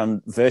and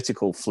down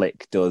vertical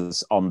flick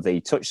does on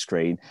the touch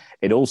screen,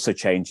 it also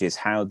changes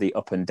how the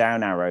up and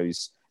down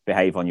arrows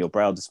behave on your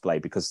Braille display,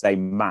 because they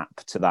map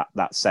to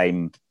that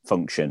same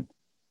function.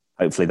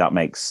 Hopefully that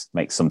makes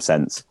some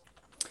sense.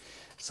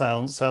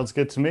 Sounds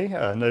good to me.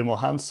 No more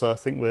hands, so I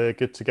think we're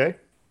good to go.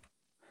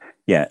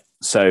 Yeah.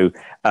 So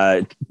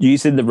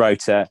using the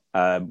rotor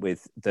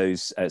with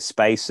those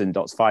space and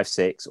dots 5,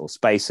 6 or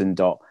space and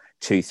dot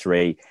 2,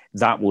 3,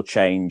 that will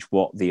change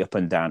what the up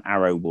and down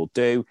arrow will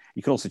do.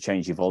 You can also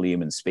change your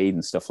volume and speed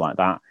and stuff like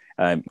that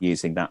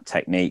using that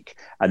technique.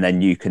 And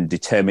then you can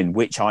determine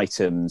which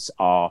items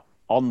are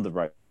on the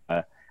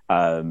rotor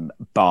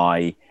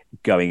by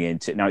going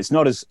into. Now, it's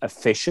not as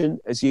efficient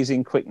as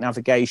using quick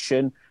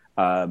navigation,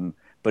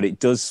 but it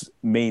does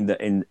mean that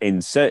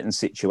in certain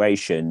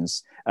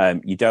situations,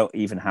 you don't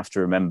even have to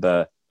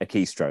remember a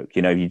keystroke.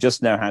 You know, you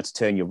just know how to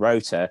turn your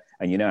rotor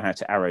and you know how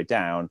to arrow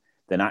down,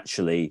 then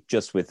actually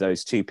just with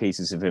those two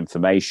pieces of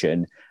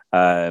information,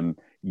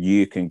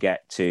 you can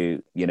get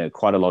to, you know,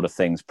 quite a lot of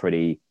things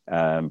pretty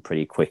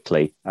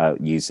quickly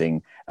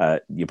using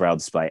your Braille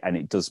display. And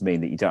it does mean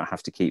that you don't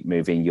have to keep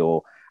moving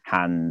your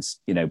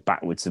hands, you know,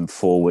 backwards and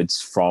forwards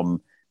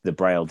from the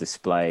Braille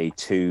display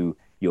to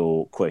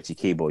your QWERTY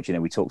keyboard. You know,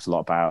 we talked a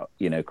lot about,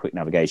 you know, quick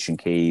navigation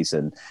keys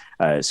and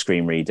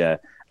screen reader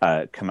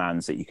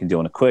commands that you can do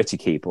on a QWERTY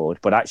keyboard.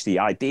 But actually,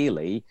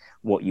 ideally,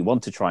 what you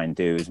want to try and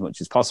do as much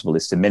as possible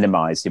is to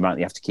minimize the amount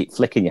you have to keep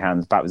flicking your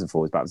hands backwards and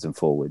forwards, backwards and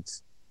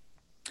forwards.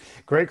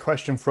 Great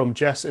question from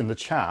Jess in the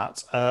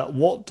chat.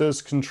 What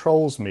does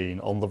controls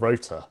mean on the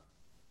rotor?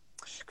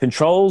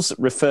 Controls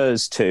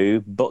refers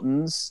to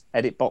buttons,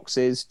 edit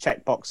boxes,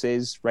 check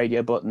boxes,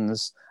 radio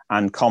buttons,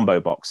 and combo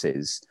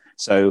boxes.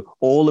 So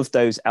all of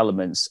those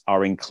elements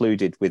are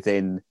included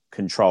within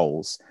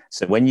controls.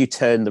 So when you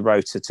turn the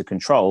rotor to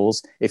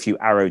controls, if you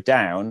arrow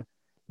down,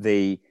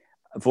 the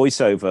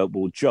voiceover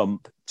will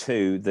jump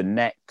to the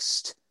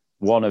next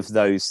one of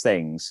those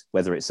things,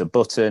 whether it's a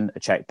button, a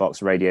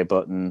checkbox, radio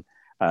button,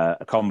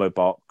 a combo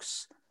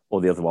box, or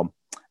the other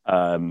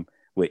one,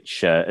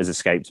 which has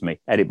escaped me,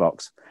 edit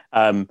box.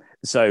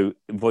 So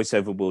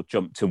voiceover will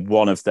jump to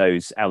one of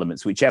those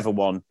elements, whichever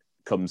one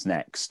comes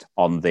next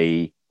on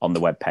the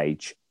web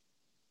page.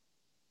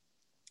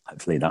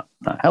 Hopefully that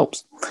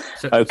helps.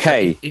 So,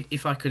 okay. So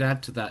if I could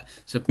add to that,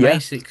 so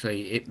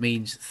basically it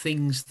means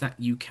things that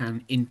you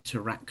can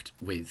interact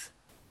with.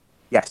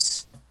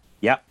 Yes.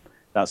 Yep,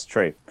 that's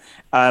true.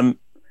 I'm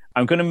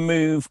going to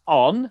move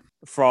on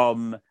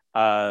from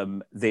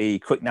the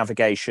quick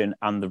navigation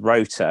and the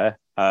rotor,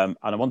 and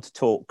I want to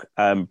talk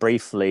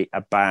briefly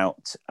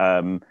about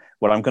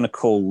what I'm going to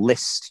call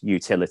list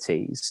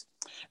utilities.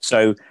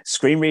 So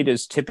screen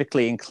readers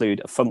typically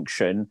include a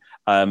function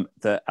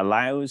that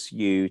allows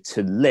you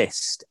to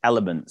list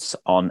elements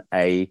on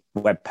a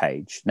web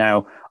page.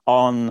 Now,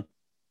 on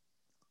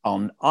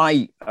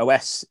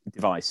iOS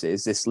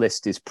devices, this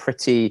list is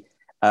pretty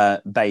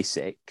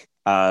basic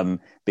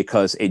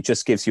because it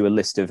just gives you a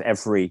list of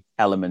every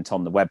element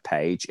on the web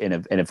page in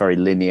a very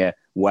linear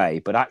way.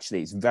 But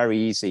actually, it's very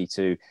easy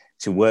to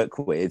work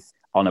with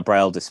on a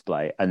Braille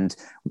display. And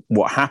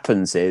what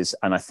happens is,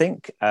 and I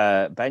think,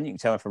 Ben, you can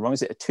tell me if I'm wrong,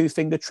 is it a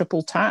 2-finger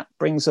triple tap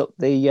brings up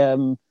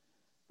the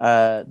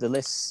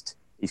list?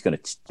 He's going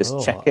to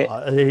just check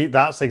it.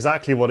 That's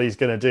exactly what he's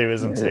going to do,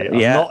 isn't he? I'm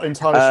Yeah. not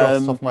entirely sure off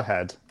the top of my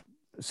head.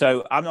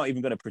 So I'm not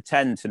even going to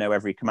pretend to know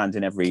every command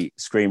in every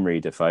screen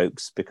reader,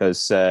 folks,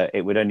 because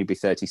it would only be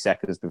 30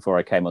 seconds before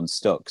I came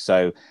unstuck.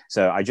 So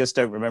I just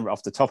don't remember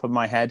off the top of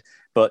my head.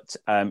 But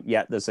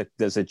yeah,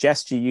 there's a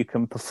gesture you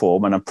can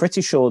perform, and I'm pretty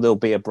sure there'll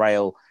be a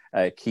Braille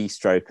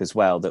keystroke as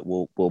well that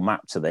will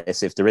map to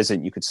this. If there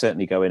isn't, you could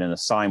certainly go in and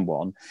assign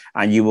one,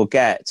 and you will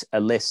get a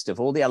list of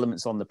all the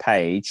elements on the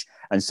page.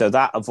 And so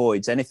that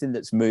avoids anything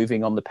that's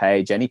moving on the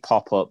page, any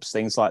pop-ups,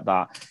 things like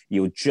that.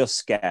 You'll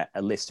just get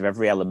a list of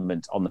every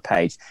element on the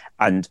page.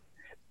 And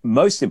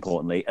most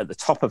importantly, at the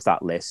top of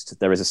that list,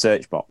 there is a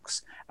search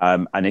box.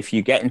 And if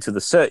you get into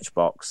the search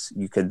box,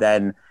 you can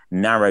then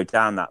narrow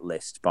down that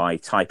list by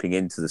typing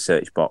into the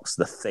search box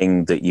the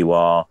thing that you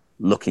are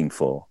looking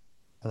for.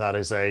 That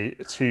is a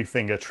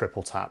 2-finger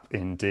triple tap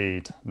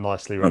indeed.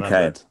 Nicely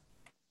remembered.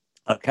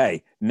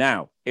 Okay.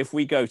 Now, if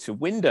we go to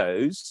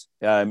Windows,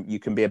 you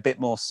can be a bit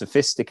more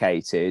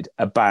sophisticated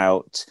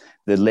about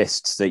the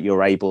lists that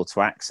you're able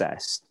to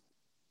access.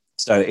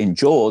 So in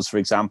JAWS, for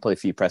example,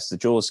 if you press the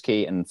JAWS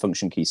key and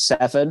function key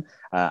 7,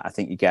 I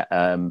think you get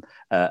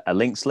a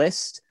links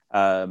list.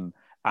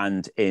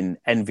 And in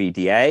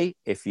NVDA,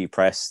 if you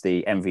press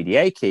the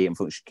NVDA key and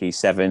function key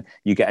 7,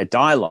 you get a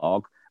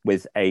dialog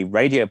with a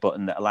radio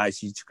button that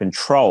allows you to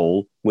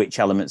control which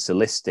elements are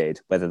listed,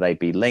 whether they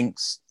be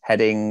links,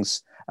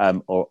 headings,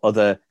 or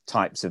other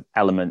types of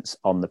elements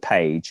on the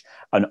page.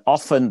 And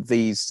often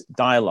these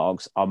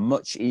dialogues are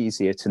much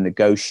easier to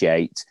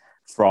negotiate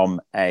from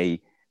a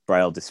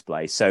Braille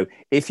display. So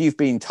if you've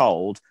been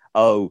told,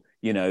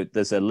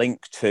 there's a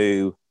link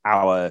to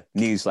our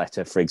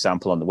newsletter, for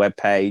example, on the web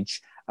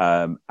page,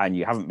 and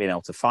you haven't been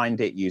able to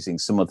find it using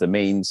some other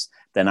means,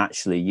 then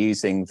actually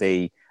using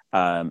the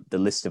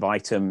list of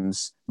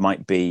items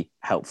might be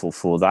helpful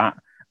for that.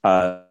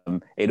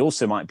 It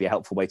also might be a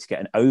helpful way to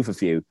get an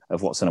overview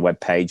of what's on a web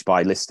page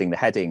by listing the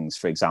headings,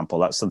 for example.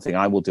 That's something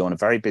I will do on a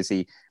very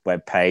busy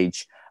web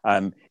page.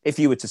 If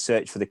you were to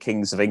search for the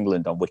Kings of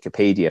England on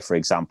Wikipedia, for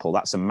example,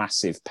 that's a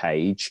massive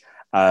page.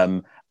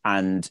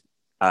 And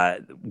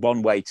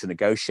one way to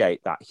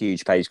negotiate that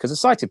huge page, because a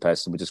sighted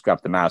person would just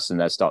grab the mouse and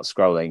they'll start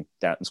scrolling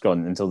down and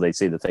scrolling until they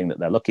see the thing that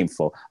they're looking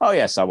for. Oh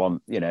yes, I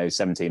want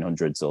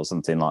 1700s or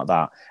something like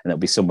that, and it'll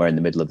be somewhere in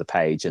the middle of the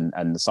page, and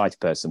the sighted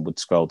person would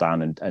scroll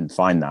down and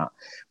find that.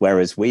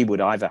 Whereas we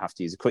would either have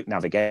to use a quick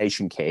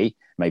navigation key,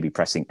 maybe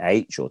pressing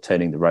H or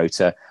turning the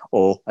rotor,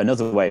 or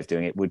another way of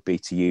doing it would be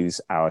to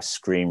use our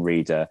screen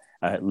reader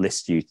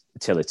list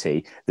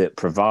utility that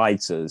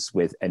provides us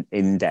with an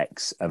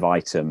index of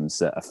items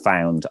that are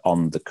found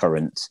on the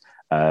current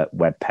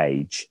web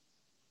page.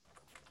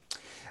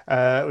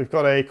 We've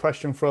got a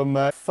question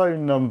from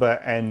phone number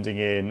ending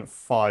in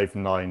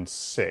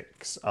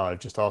 596. I've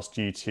just asked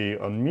you to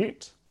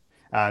unmute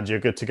and you're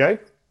good to go.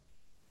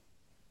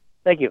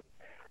 Thank you.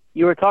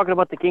 You were talking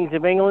about the Kings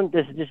of England.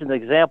 This is just an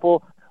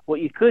example.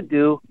 What you could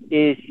do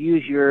is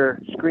use your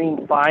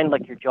screen find,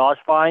 like your JAWS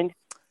find.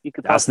 You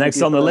could That's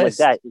next on the list.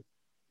 Like that.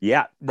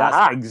 Yeah,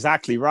 that's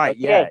exactly right.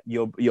 Okay.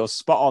 Yeah, you're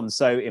spot on.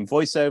 So in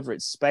VoiceOver,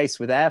 it's space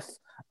with F,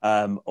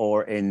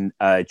 or in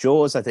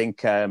JAWS, I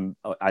think, and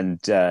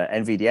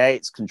NVDA,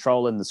 it's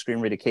Control and the screen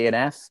reader key and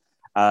F.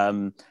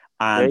 And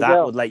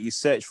that would let you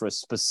search for a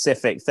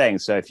specific thing.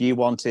 So if you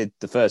wanted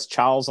the first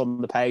Charles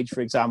on the page, for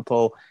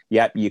example,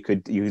 you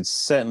could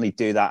certainly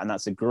do that. And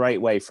that's a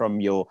great way from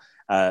your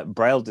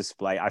Braille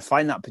display. I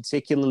find that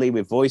particularly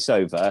with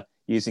VoiceOver,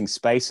 using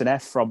space and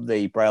F from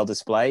the Braille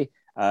display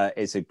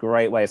is a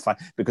great way of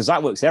finding, because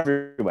that works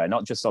everywhere,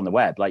 not just on the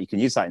web. Like you can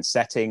use that in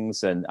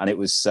settings, and it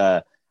was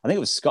I think it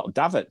was Scott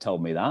Davett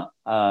told me that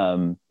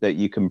that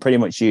you can pretty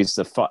much use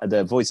the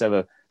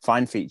VoiceOver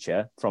find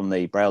feature from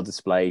the Braille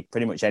display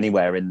pretty much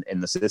anywhere in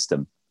the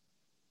system.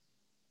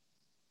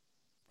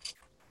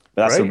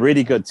 But that's a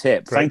really good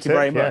tip. Thank you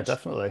very much. Yeah,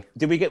 definitely.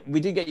 We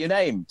did get your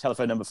name,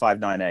 telephone number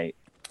 598.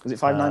 Was it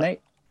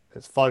 598?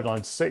 It's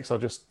 596. I'll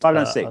just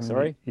 596.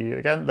 Sorry. You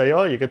again. There you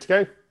are. You're good to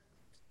go.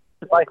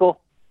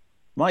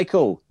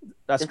 Michael,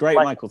 that's great,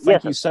 Michael.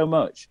 Thank you so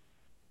much.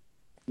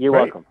 You're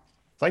welcome.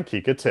 Thank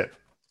you. Good tip.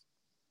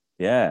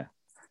 Yeah.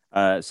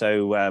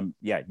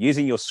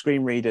 Using your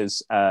screen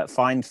reader's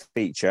find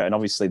feature, and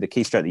obviously the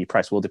keystroke that you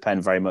press will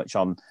depend very much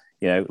on,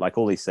 like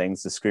all these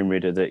things, the screen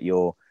reader that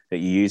you're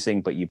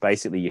using. But you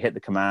hit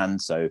the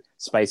command, so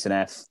space and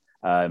F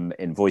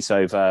in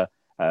VoiceOver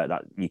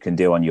that you can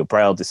do on your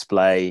Braille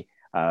display,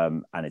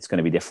 and it's going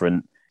to be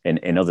different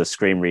in other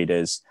screen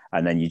readers,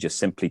 and then you just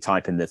simply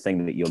type in the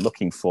thing that you're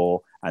looking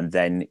for, and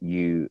then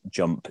you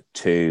jump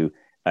to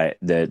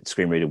the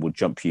screen reader will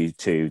jump you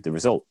to the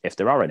result if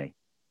there are any,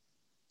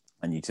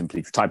 and you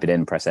simply type it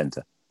in and press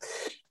enter.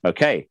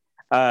 Okay,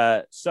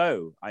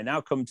 so I now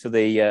come to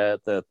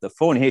the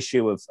thorny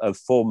issue of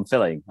form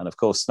filling, and of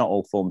course not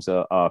all forms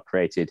are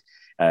created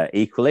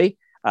equally.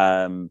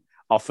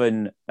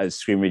 Often, as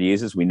screen reader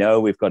users, we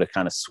know we've got to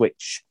kind of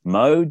switch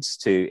modes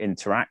to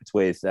interact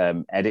with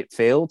edit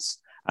fields.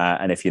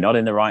 And if you're not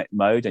in the right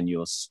mode and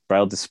your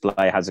Braille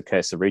display has a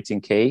cursor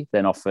routing key,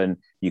 then often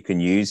you can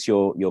use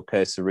your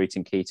cursor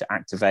routing key to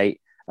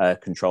activate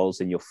controls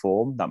in your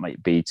form. That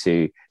might be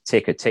to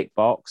tick a tick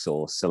box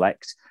or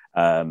select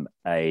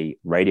a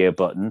radio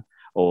button,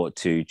 or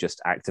to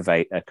just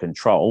activate a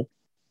control.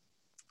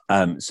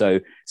 So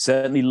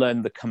certainly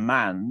learn the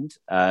command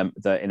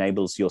that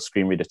enables your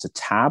screen reader to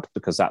tab,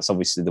 because that's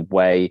obviously the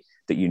way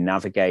that you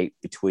navigate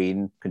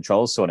between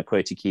controls. So on a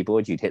QWERTY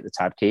keyboard, you'd hit the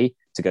tab key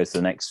to go to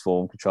the next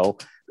form control,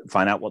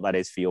 find out what that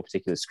is for your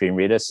particular screen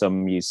reader.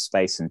 Some use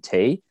space and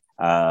T,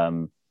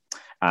 and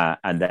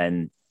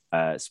then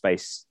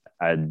space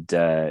and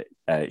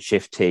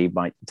Shift T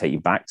might take you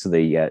back to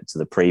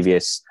the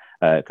previous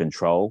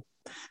control.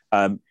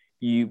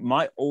 You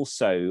might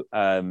also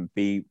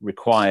be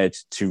required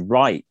to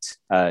write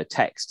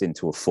text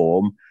into a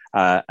form.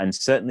 And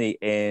certainly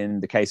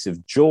in the case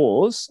of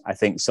JAWS, I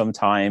think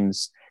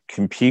sometimes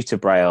computer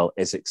Braille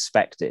is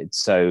expected.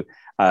 So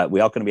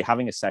we are going to be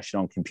having a session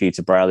on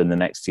computer Braille in the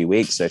next few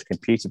weeks. So if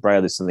computer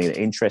Braille is something that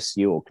interests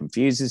you or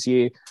confuses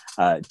you,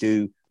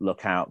 do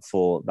look out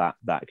for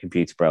that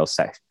computer Braille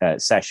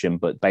session.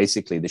 But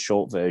basically, the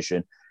short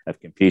version of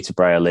computer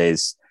Braille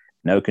is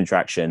no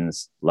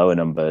contractions, lower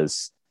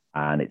numbers,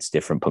 and it's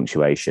different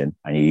punctuation.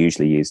 And you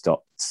usually use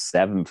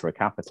 .7 for a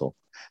capital.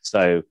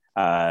 So,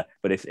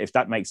 but if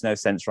that makes no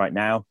sense right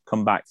now,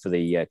 come back for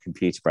the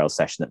computer Braille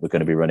session that we're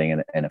going to be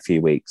running in a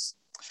few weeks.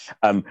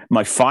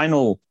 My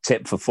final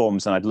tip for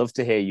forms, and I'd love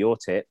to hear your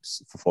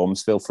tips for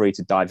forms, feel free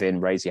to dive in,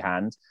 raise your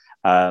hand.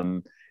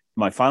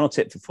 My final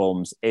tip for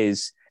forms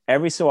is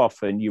every so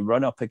often you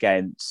run up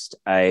against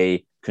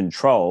a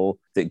control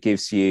that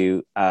gives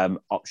you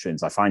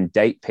options. I find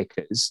date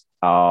pickers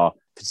are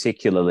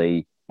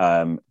particularly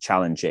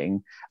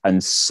challenging,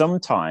 and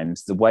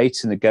sometimes the way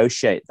to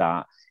negotiate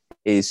that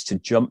is to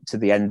jump to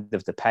the end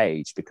of the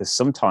page, because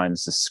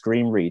sometimes the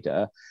screen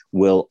reader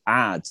will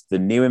add the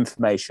new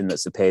information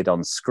that's appeared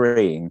on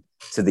screen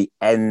to the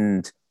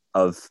end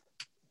of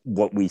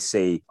what we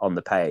see on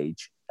the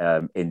page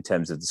in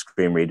terms of the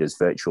screen reader's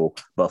virtual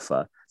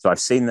buffer. So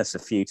I've seen this a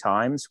few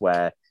times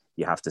where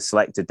you have to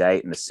select a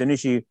date, and as soon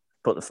as you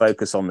put the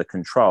focus on the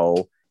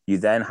control, you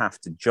then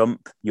have to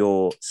jump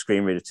your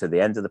screen reader to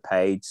the end of the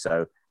page.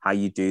 So how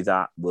you do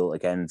that will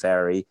again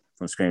vary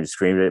from screen to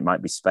screen reader. It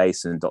might be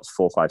space and dots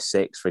 4, 5,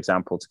 6, for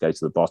example, to go to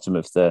the bottom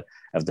of the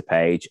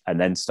page, and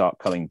then start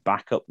coming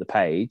back up the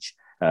page,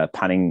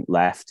 panning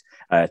left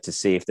to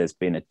see if there's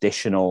been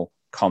additional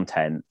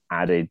content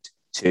added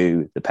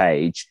to the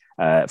page.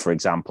 For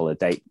example, a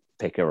date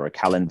picker or a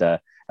calendar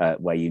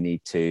where you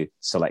need to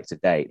select a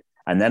date.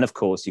 And then, of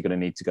course, you're going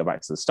to need to go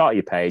back to the start of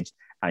your page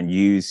and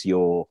use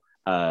your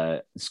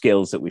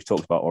skills that we've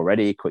talked about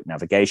already, quick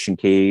navigation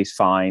keys,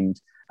 find,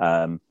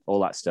 all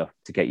that stuff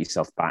to get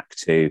yourself back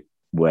to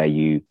where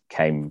you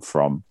came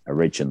from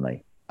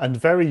originally. And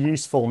very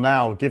useful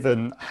now,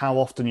 given how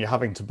often you're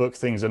having to book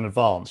things in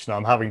advance.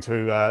 I'm having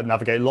to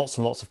navigate lots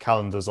and lots of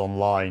calendars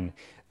online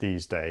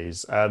these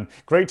days.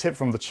 Great tip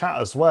from the chat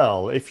as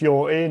well. If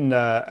you're in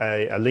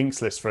a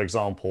links list, for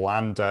example,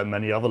 and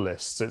many other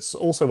lists, it's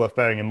also worth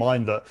bearing in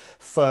mind that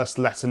first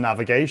letter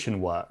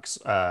navigation works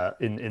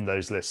in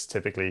those lists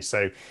typically.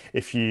 So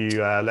if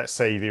you, let's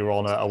say you're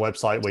on a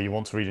website where you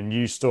want to read a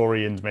news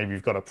story and maybe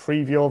you've got a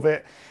preview of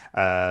it,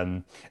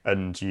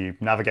 and you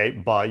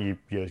navigate by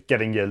you're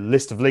getting your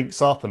list of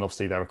links up, and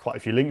obviously there are quite a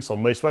few links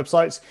on most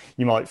websites.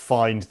 You might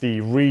find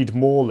the read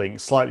more link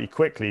slightly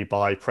quickly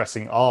by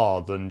pressing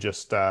R than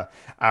just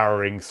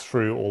arrowing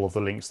through all of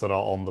the links that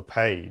are on the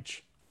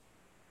page.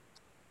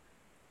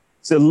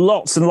 So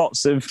lots and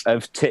lots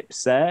of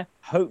tips there.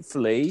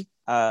 Hopefully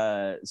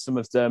some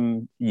of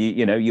them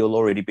you'll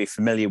already be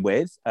familiar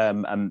with,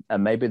 and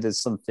maybe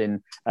there's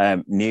something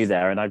new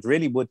there. And I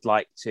really would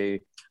like to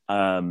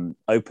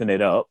open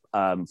it up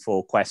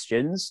for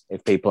questions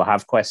if people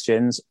have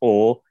questions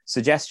or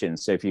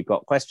suggestions. So if you've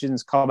got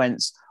questions,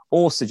 comments,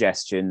 or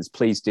suggestions,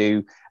 please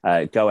do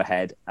go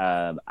ahead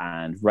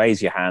and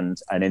raise your hand.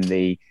 And in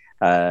the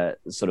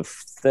sort of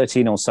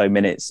 13 or so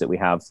minutes that we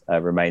have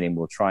remaining,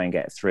 we'll try and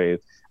get through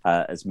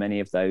as many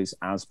of those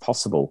as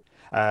possible.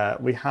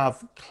 We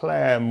have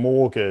Claire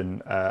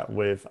Morgan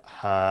with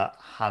her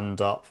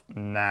hand up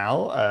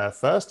now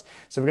first.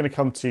 So we're going to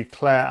come to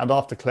Claire, and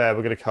after Claire,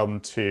 we're going to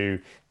come to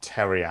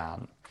Terry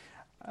Ann.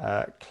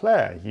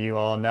 Claire, you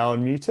are now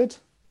unmuted.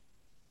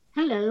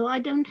 Hello, I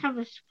don't have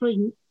a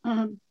screen,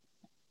 a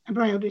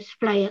Braille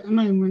display at the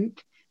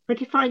moment,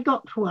 but if I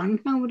got one,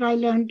 how would I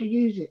learn to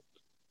use it?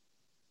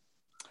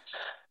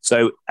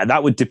 So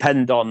that would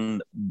depend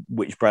on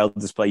which Braille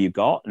display you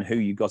got and who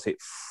you got it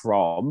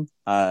from.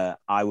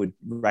 I would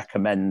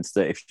recommend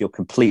that if you're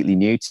completely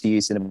new to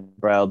using a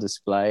Braille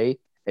display,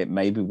 it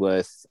may be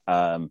worth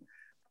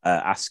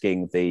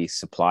asking the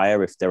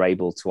supplier if they're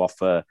able to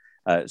offer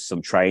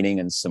some training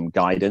and some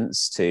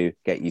guidance to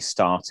get you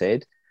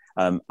started.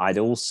 I'd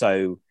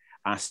also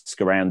ask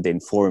around in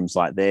forums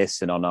like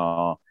this and on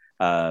our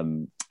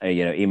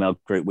email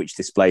group which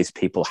displays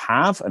people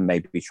have, and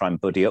maybe try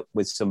and buddy up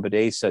with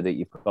somebody so that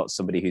you've got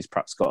somebody who's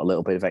perhaps got a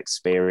little bit of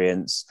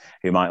experience,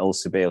 who might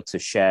also be able to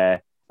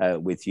share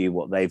with you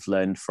what they've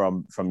learned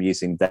from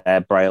using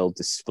their Braille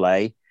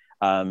display.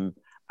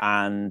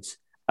 And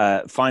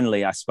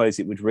finally, I suppose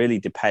it would really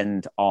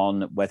depend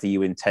on whether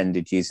you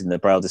intended using the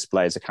Braille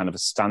display as a kind of a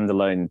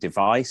standalone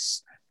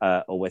device,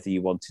 or whether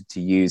you wanted to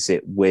use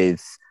it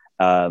with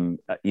a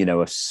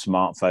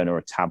smartphone or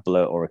a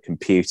tablet or a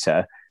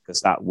computer,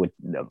 because that would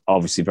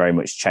obviously very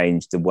much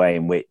change the way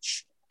in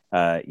which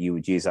you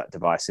would use that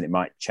device, and it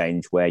might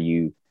change where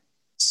you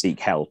seek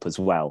help as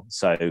well.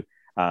 So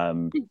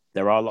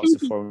there are lots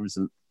of forums,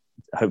 and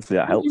hopefully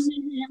that helps.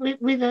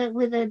 With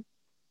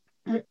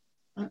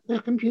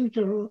a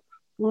computer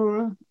or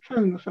a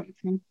phone or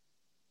something.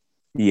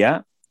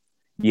 Yeah.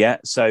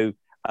 So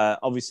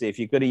Obviously, if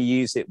you're going to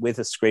use it with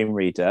a screen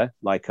reader,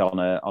 like on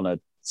a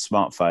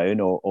smartphone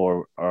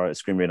or a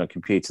screen reader on a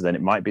computer, then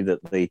it might be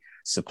that the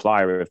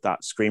supplier of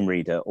that screen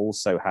reader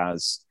also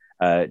has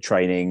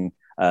training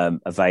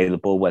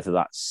available, whether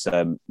that's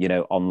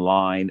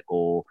online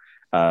or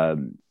over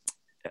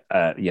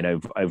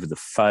the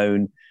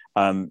phone.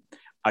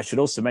 I should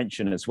also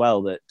mention as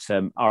well that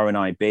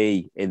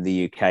RNIB in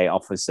the UK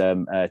offers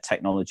a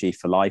Technology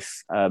for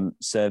Life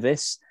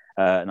service.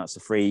 And that's a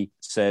free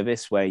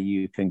service where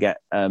you can get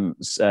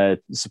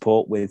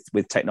support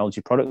with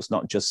technology products,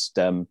 not just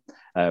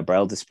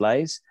Braille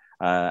displays.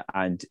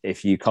 And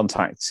if you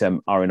contact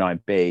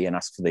RNIB and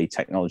ask for the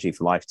Technology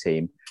for Life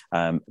team,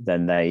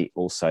 then they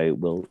also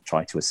will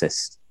try to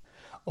assist.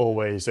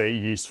 Always a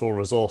useful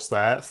resource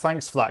there.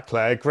 Thanks for that,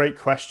 Claire. Great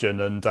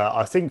question. And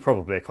I think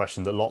probably a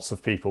question that lots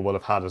of people will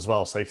have had as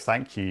well. So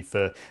thank you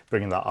for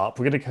bringing that up.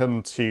 We're going to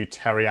come to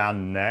Terry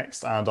Ann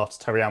next. And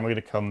after Terry Ann, we're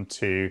going to come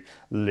to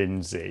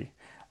Lindsay.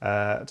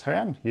 Terry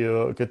Ann,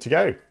 you're good to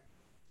go.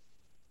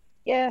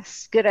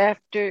 Yes,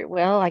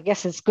 I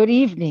guess it's good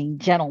evening,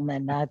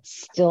 gentlemen.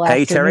 It's still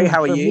Hey, afternoon Terry,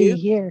 how are for you? me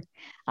here.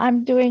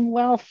 I'm doing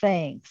well,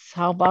 thanks.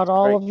 How about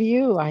all of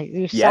you?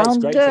 You Yeah,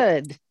 sound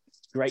good.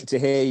 Great to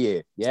hear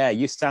you. Yeah,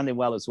 you sounding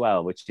well as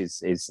well, which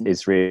is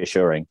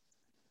reassuring.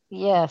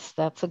 Yes,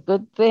 that's a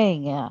good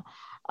thing. Yeah.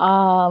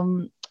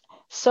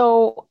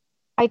 So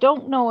I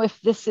don't know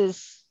if this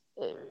is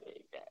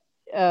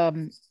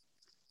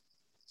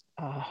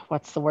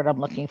what's the word I'm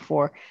looking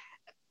for?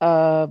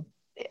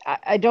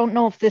 I don't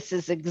know if this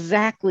is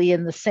exactly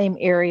in the same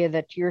area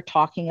that you're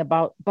talking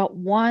about, but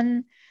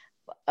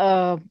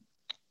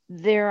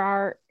there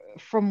are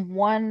from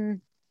one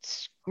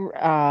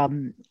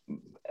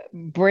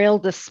Braille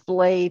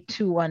display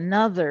to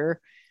another,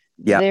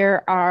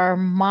 there are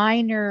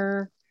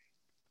minor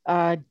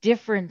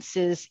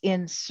differences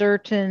in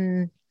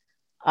certain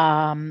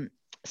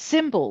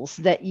symbols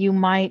that you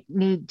might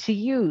need to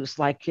use,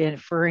 like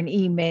for an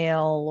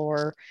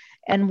email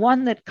and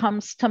one that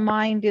comes to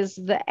mind is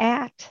the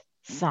 @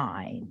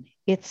 sign.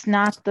 It's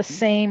not the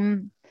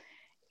same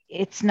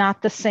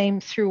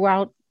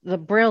throughout the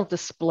Braille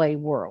display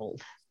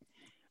world.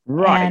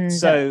 Right. And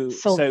so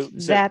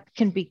that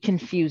can be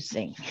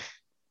confusing.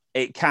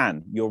 It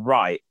can, you're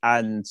right.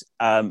 And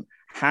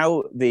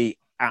how the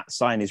 @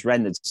 sign is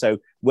rendered. So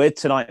we're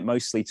tonight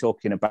mostly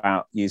talking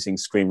about using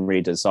screen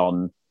readers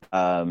on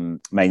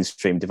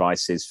mainstream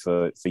devices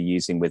for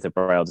using with a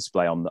Braille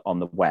display on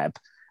the web.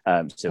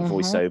 So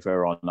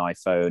VoiceOver on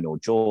iPhone or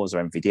JAWS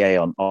or NVDA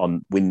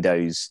on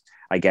Windows,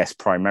 I guess,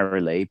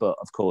 primarily. But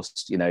of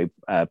course,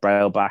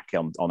 Braille back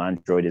on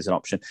Android is an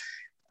option.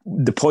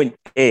 The point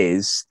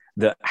is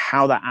that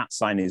how that @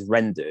 sign is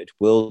rendered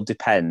will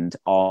depend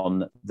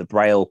on the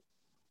Braille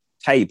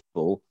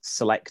table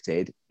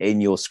selected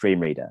in your screen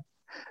reader.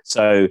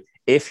 So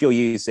if you're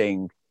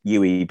using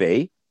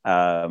UEB,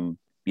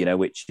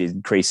 which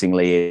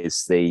increasingly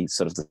is the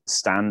sort of the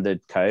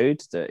standard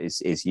code that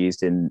is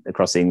used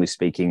across the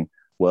English-speaking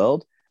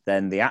world,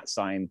 then the @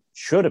 sign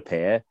should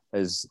appear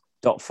as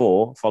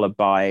 .4 followed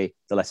by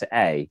the letter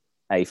A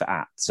for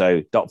 @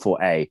 So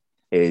 .4a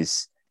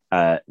is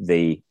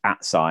the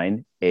 @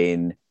 sign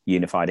in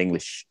Unified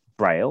English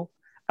Braille.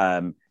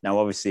 Now,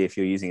 obviously, if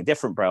you're using a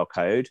different Braille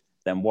code,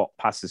 then what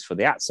passes for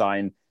the @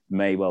 sign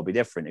may well be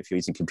different. If you're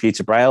using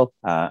computer Braille,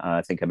 and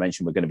I think I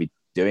mentioned we're going to be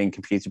doing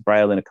computer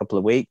Braille in a couple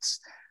of weeks,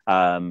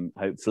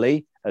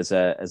 hopefully as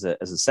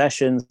a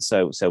session.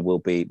 So we'll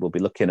be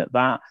looking at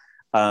that,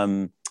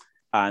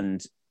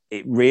 and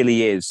it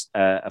really is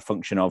a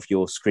function of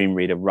your screen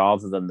reader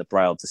rather than the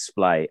Braille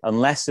display,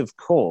 unless of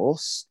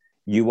course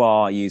you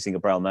are using a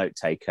Braille note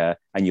taker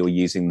and you're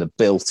using the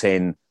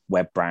built-in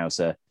web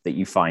browser that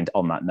you find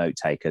on that note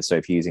taker. So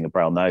if you're using a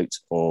Braille Note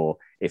or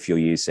if you're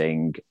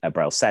using a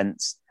Braille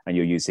Sense and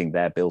you're using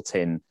their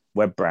built-in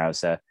web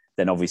browser,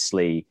 then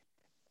obviously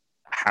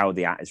how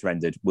the @ is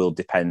rendered will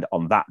depend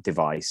on that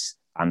device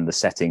and the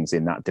settings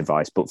in that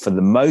device. But for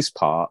the most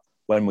part,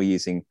 when we're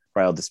using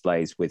Braille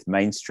displays with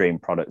mainstream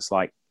products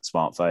like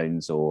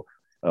smartphones or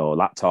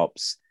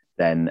laptops,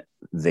 then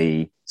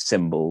the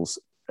symbols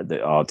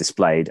that are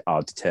displayed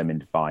are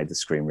determined by the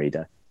screen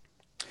reader.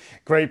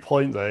 Great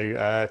point,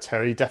 though,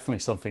 Terry. Definitely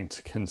something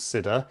to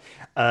consider.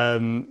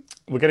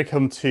 We're going to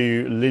come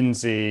to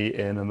Lindsay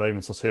in a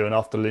moment or two, and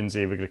after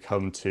Lindsay, we're going to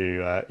come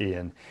to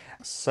Ian.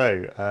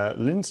 So,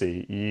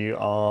 Lindsay, you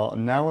are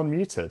now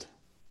unmuted.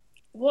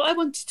 What I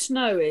wanted to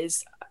know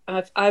is,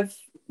 I've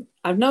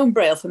known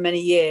Braille for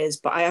many years,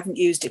 but I haven't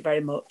used it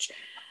very much.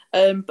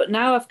 But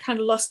now I've kind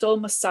of lost all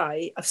my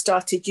sight. I've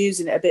started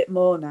using it a bit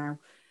more now.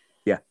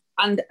 Yeah.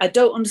 And I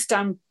don't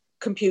understand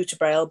computer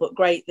Braille, but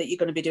great that you're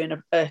going to be doing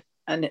a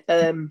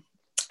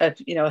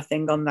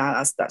thing on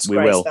that. That's we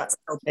great. Will. So that's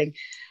helping.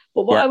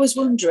 But what I was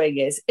wondering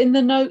is, in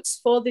the notes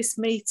for this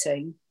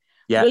meeting,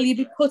 will you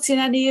be putting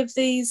any of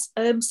these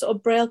sort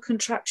of Braille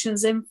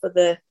contractions in for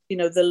the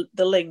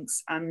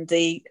links and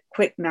the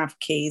quick nav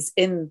keys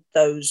in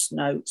those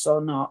notes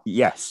or not?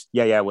 Yes.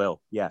 Yeah,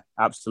 will. Yeah,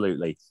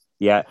 absolutely.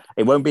 Yeah,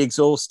 it won't be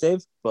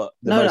exhaustive, but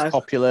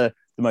the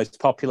the most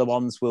popular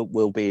ones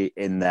will be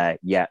in there.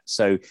 Yeah.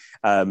 So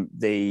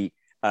the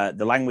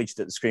language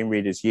that the screen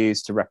readers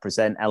use to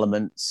represent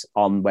elements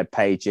on web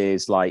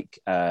pages, like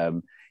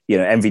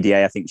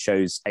NVDA, I think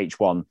shows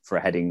H1 for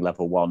a heading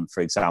level 1,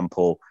 for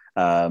example.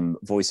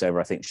 VoiceOver,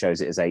 I think,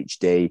 shows it as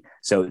HD.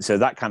 So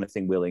that kind of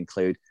thing we'll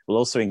include. We'll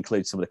also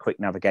include some of the quick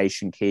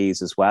navigation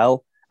keys as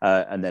well.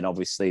 And then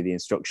obviously the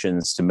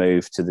instructions to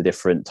move to the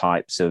different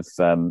types of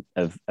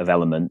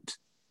element.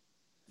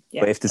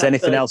 Yeah, but if there's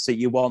anything else that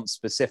you want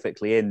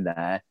specifically in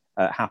there,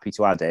 happy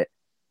to add it.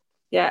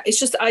 Yeah, it's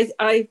just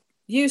I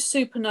use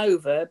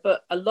Supernova,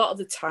 but a lot of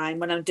the time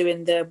when I'm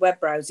doing the web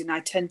browsing, I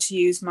tend to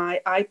use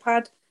my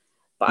iPad.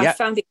 But I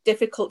found it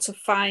difficult to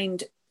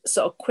find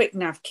sort of quick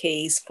nav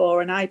keys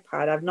for an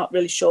iPad. I'm not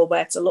really sure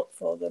where to look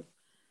for them.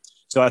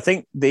 So I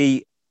think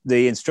the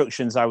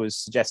instructions I was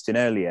suggesting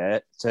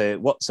earlier.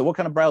 What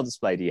kind of Braille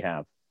display do you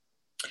have?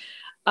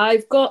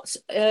 I've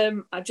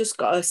just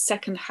got a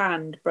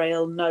second-hand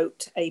Braille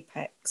Note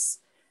Apex,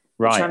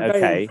 right? Which I'm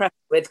very impressed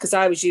with, because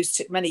I was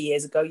many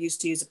years ago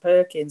used to use a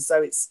Perkins,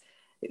 so it's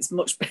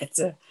much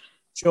better.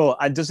 Sure.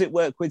 And does it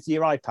work with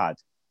your iPad?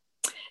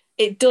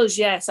 It does,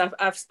 yes.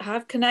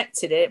 I've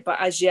connected it,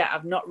 but as yet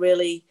I've not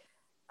really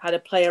had to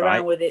play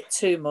around with it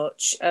too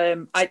much.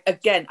 I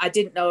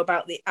didn't know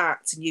about the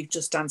act, and you've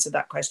just answered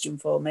that question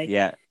for me.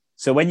 Yeah.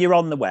 So when you're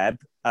on the web,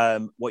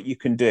 what you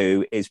can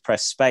do is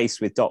press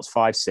space with dots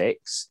 5,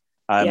 6,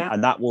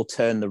 and that will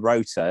turn the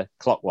rotor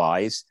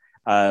clockwise,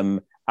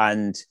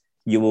 and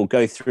you will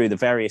go through the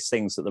various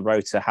things that the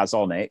rotor has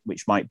on it,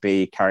 which might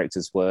be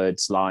characters,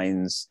 words,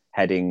 lines,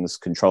 headings,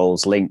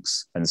 controls,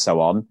 links, and so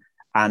on.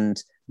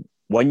 And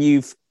when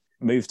you've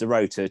moved the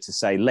rotor to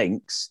say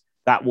links,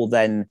 that will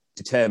then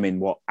determine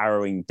what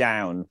arrowing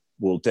down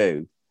will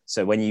do.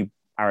 So when you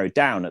arrow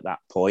down at that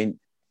point,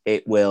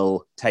 it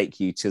will take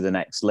you to the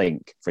next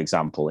link. For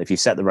example, if you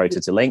set the rotor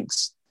to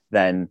links,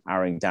 then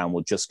arrowing down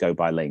will just go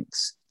by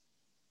links.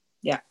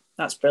 Yeah,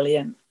 that's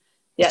brilliant.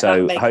 Yeah,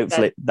 so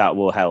hopefully that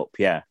will help.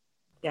 Yeah.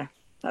 Yeah,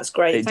 that's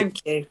great.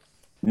 Thank you.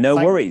 No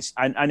worries.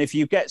 And if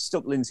you get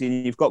stuck, Lindsay,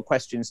 and you've got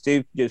questions,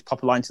 do just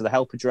pop a line to the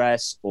help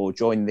address or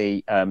join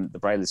the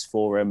Brailleist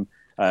forum.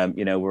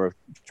 We're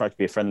trying to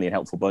be a friendly and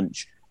helpful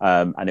bunch.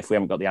 And if we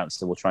haven't got the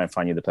answer, we'll try and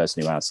find you the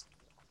person who has.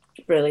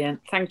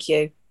 Brilliant. Thank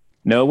you.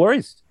 No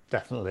worries.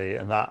 Definitely.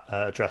 And that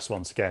address,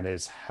 once again,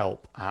 is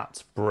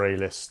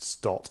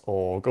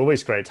help@braillists.org.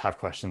 Always great to have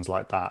questions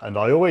like that. And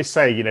I always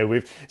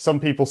say, some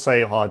people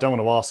say, I don't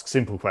want to ask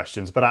simple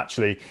questions, but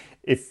actually,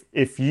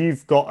 if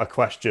you've got a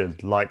question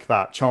like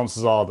that,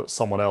 chances are that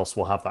someone else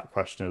will have that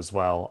question as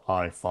well,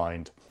 I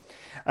find.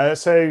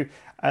 So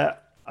a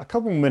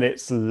couple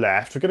minutes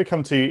left. We're going to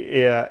come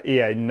to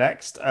EA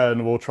next,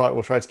 and we'll try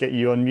to get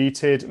you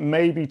unmuted.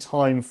 Maybe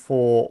time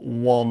for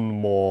one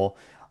more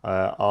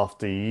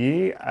after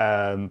you,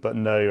 but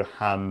no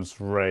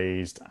hands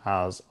raised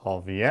as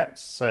of yet.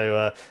 So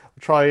we'll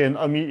try and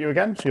unmute you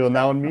again. So you're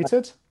now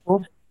unmuted.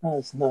 No.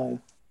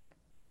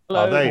 Hello.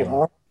 There you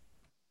are.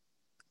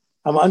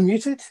 Am I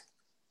unmuted?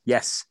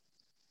 Yes.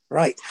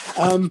 Right.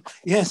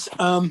 Yes.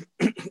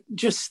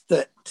 Just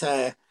that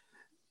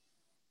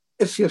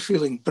if you're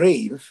feeling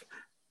brave,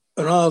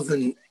 rather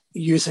than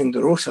using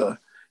the rotor,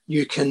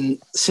 you can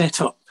set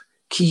up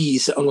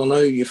keys that will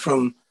allow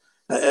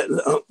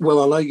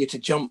you to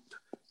jump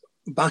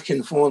back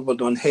and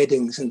forward on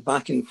headings and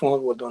back and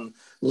forward on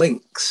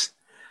links.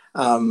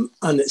 And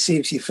it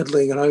saves you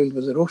fiddling around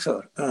with the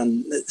rotor.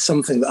 And it's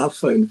something that I've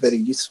found very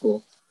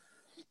useful.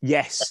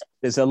 Yes,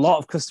 there's a lot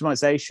of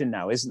customization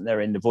now, isn't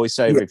there, in the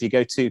VoiceOver? Yeah. If you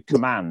go to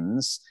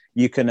commands,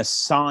 you can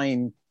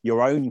assign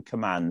your own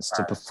commands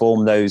to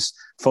perform those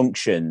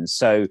functions.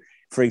 So,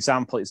 for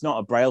example, it's not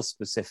a Braille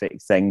specific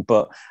thing,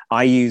 but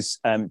I use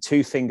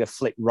 2-finger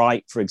flick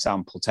right, for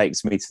example,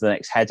 takes me to the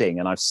next heading.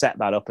 And I've set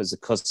that up as a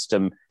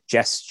custom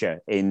gesture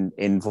in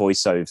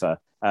VoiceOver.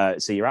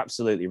 So you're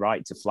absolutely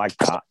right to flag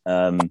that.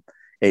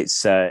 It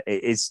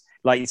is,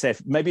 like you say,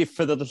 maybe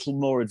for the little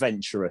more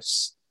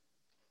adventurous.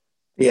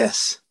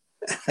 Yes.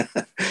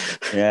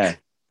 Yeah,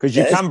 because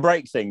you can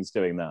break things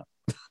doing that.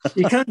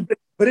 You can,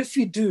 but if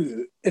you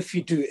do,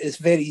 it's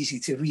very easy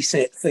to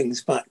reset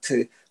things back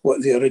to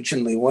what they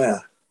originally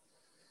were.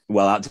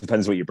 Well, that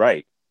depends what you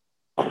break.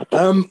 With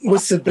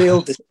the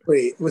Braille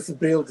display.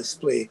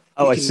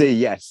 Oh, I see.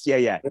 Yes.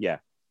 Yeah.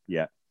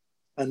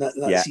 And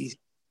that's easy.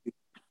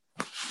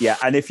 Yeah,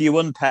 and if you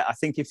unpair, I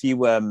think if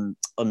you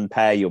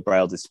unpair your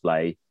Braille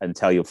display and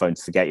tell your phone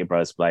to forget your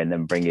Braille display and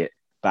then bring it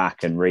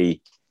back and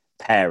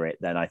repair it,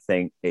 then I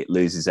think it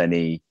loses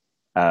any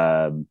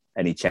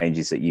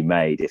changes that you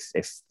made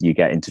if you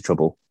get into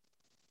trouble.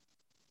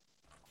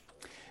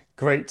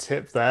 Great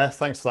tip there.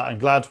 Thanks for that. I'm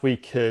glad we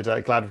could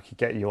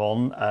get you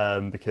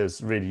on because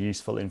really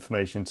useful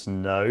information to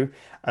know.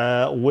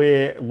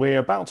 We're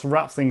about to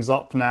wrap things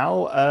up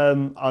now,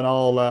 and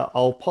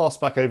I'll pass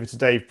back over to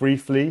Dave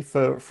briefly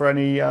for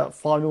any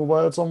final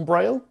words on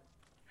Braille.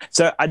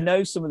 So I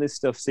know some of this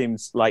stuff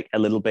seems like a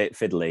little bit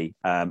fiddly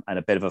and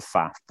a bit of a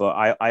faff,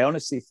 but I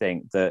honestly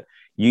think that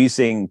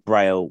using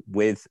Braille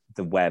with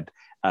the web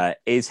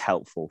is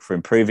helpful for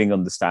improving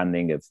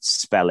understanding of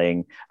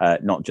spelling,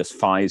 not just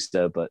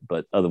Pfizer,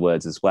 but other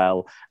words as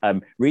well.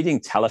 Reading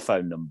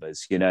telephone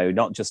numbers,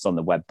 not just on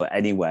the web, but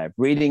anywhere.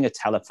 Reading a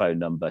telephone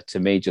number, to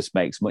me, just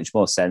makes much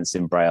more sense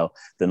in Braille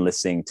than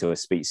listening to a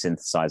speech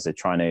synthesizer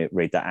trying to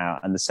read that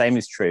out. And the same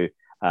is true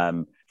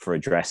for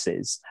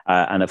addresses.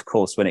 And of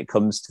course, when it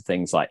comes to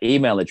things like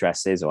email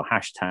addresses or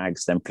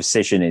hashtags, then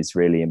precision is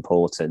really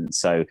important.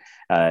 So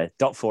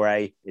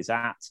 .4a is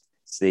at.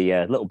 It's the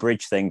little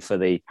bridge thing for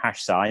the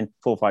hash sign,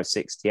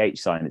 456, the H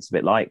sign. It's a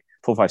bit like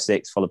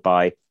 456 followed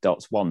by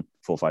 .1,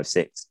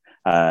 456.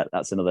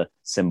 That's another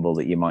symbol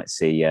that you might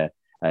see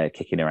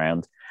kicking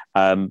around.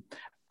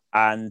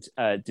 And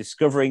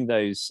discovering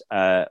those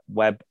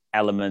web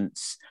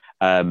elements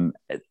and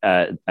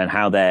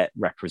how they're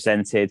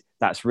represented,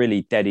 that's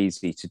really dead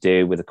easy to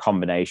do with a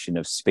combination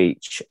of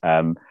speech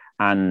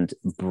and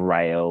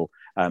Braille,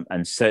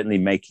 and certainly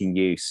making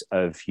use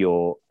of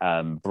your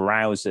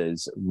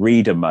browser's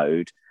reader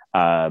mode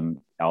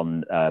on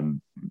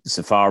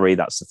Safari.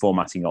 That's the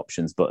formatting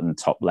options button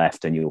top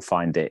left, and you'll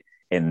find it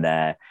in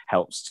there.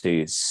 Helps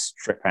to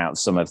strip out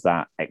some of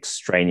that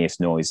extraneous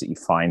noise that you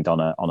find on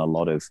a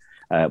lot of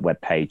web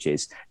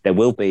pages. There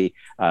will be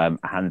a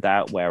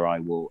handout where I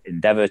will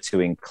endeavor to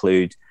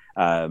include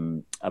a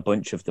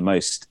bunch of the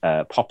most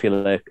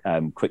popular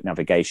quick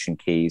navigation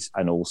keys,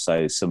 and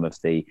also some of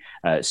the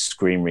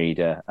screen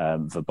reader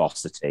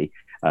verbosity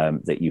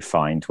that you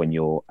find when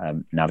you're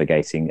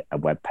navigating a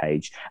web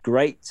page.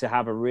 Great to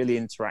have a really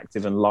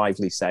interactive and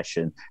lively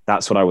session.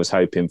 That's what I was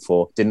hoping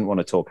for. Didn't want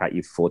to talk at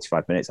you for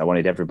 45 minutes. I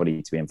wanted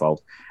everybody to be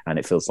involved, and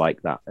it feels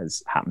like that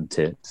has happened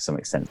to some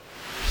extent.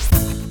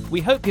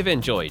 We hope you've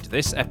enjoyed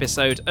this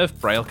episode of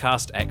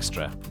Braillecast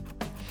Extra.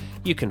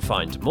 You can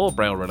find more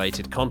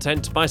Braille-related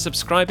content by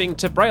subscribing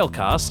to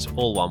Braillecast,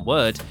 all one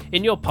word,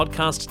 in your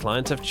podcast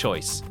client of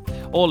choice,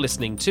 or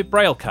listening to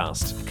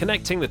Braillecast,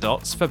 connecting the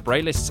dots for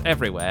Braillists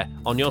everywhere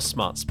on your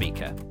smart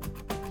speaker.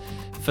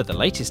 For the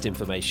latest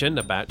information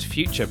about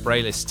future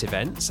Braillist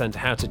events and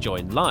how to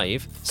join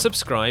live,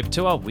 subscribe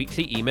to our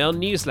weekly email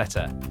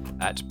newsletter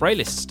at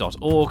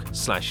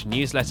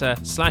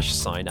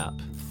braillists.org/newsletter/sign up.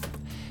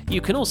 You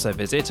can also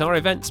visit our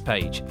events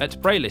page at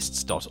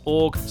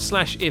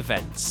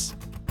braillists.org/events.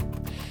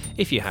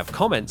 If you have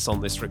comments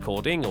on this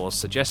recording or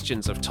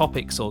suggestions of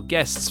topics or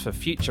guests for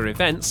future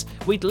events,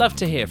 we'd love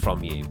to hear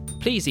from you.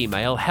 Please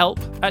email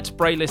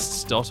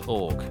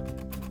help@braillists.org.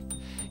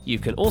 You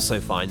can also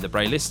find the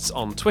Braillists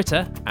on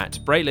Twitter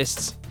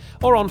 @Braillists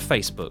or on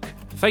Facebook,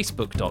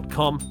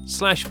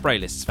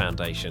 facebook.com/Braillists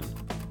Foundation.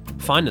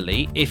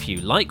 Finally, if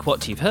you like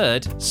what you've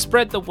heard,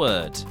 spread the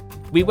word.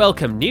 We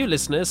welcome new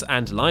listeners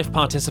and live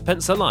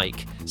participants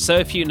alike, so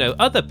if you know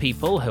other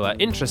people who are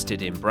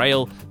interested in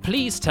Braille,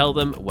 please tell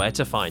them where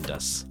to find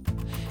us.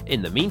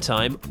 In the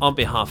meantime, on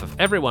behalf of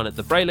everyone at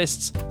the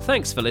Braillists,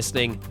 thanks for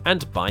listening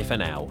and bye for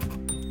now.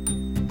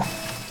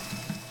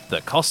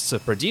 The costs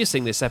of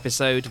producing this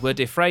episode were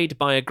defrayed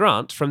by a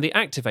grant from the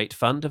Activate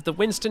Fund of the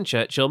Winston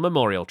Churchill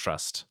Memorial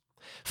Trust.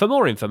 For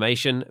more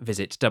information,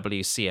 visit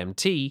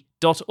wcmt.org.uk.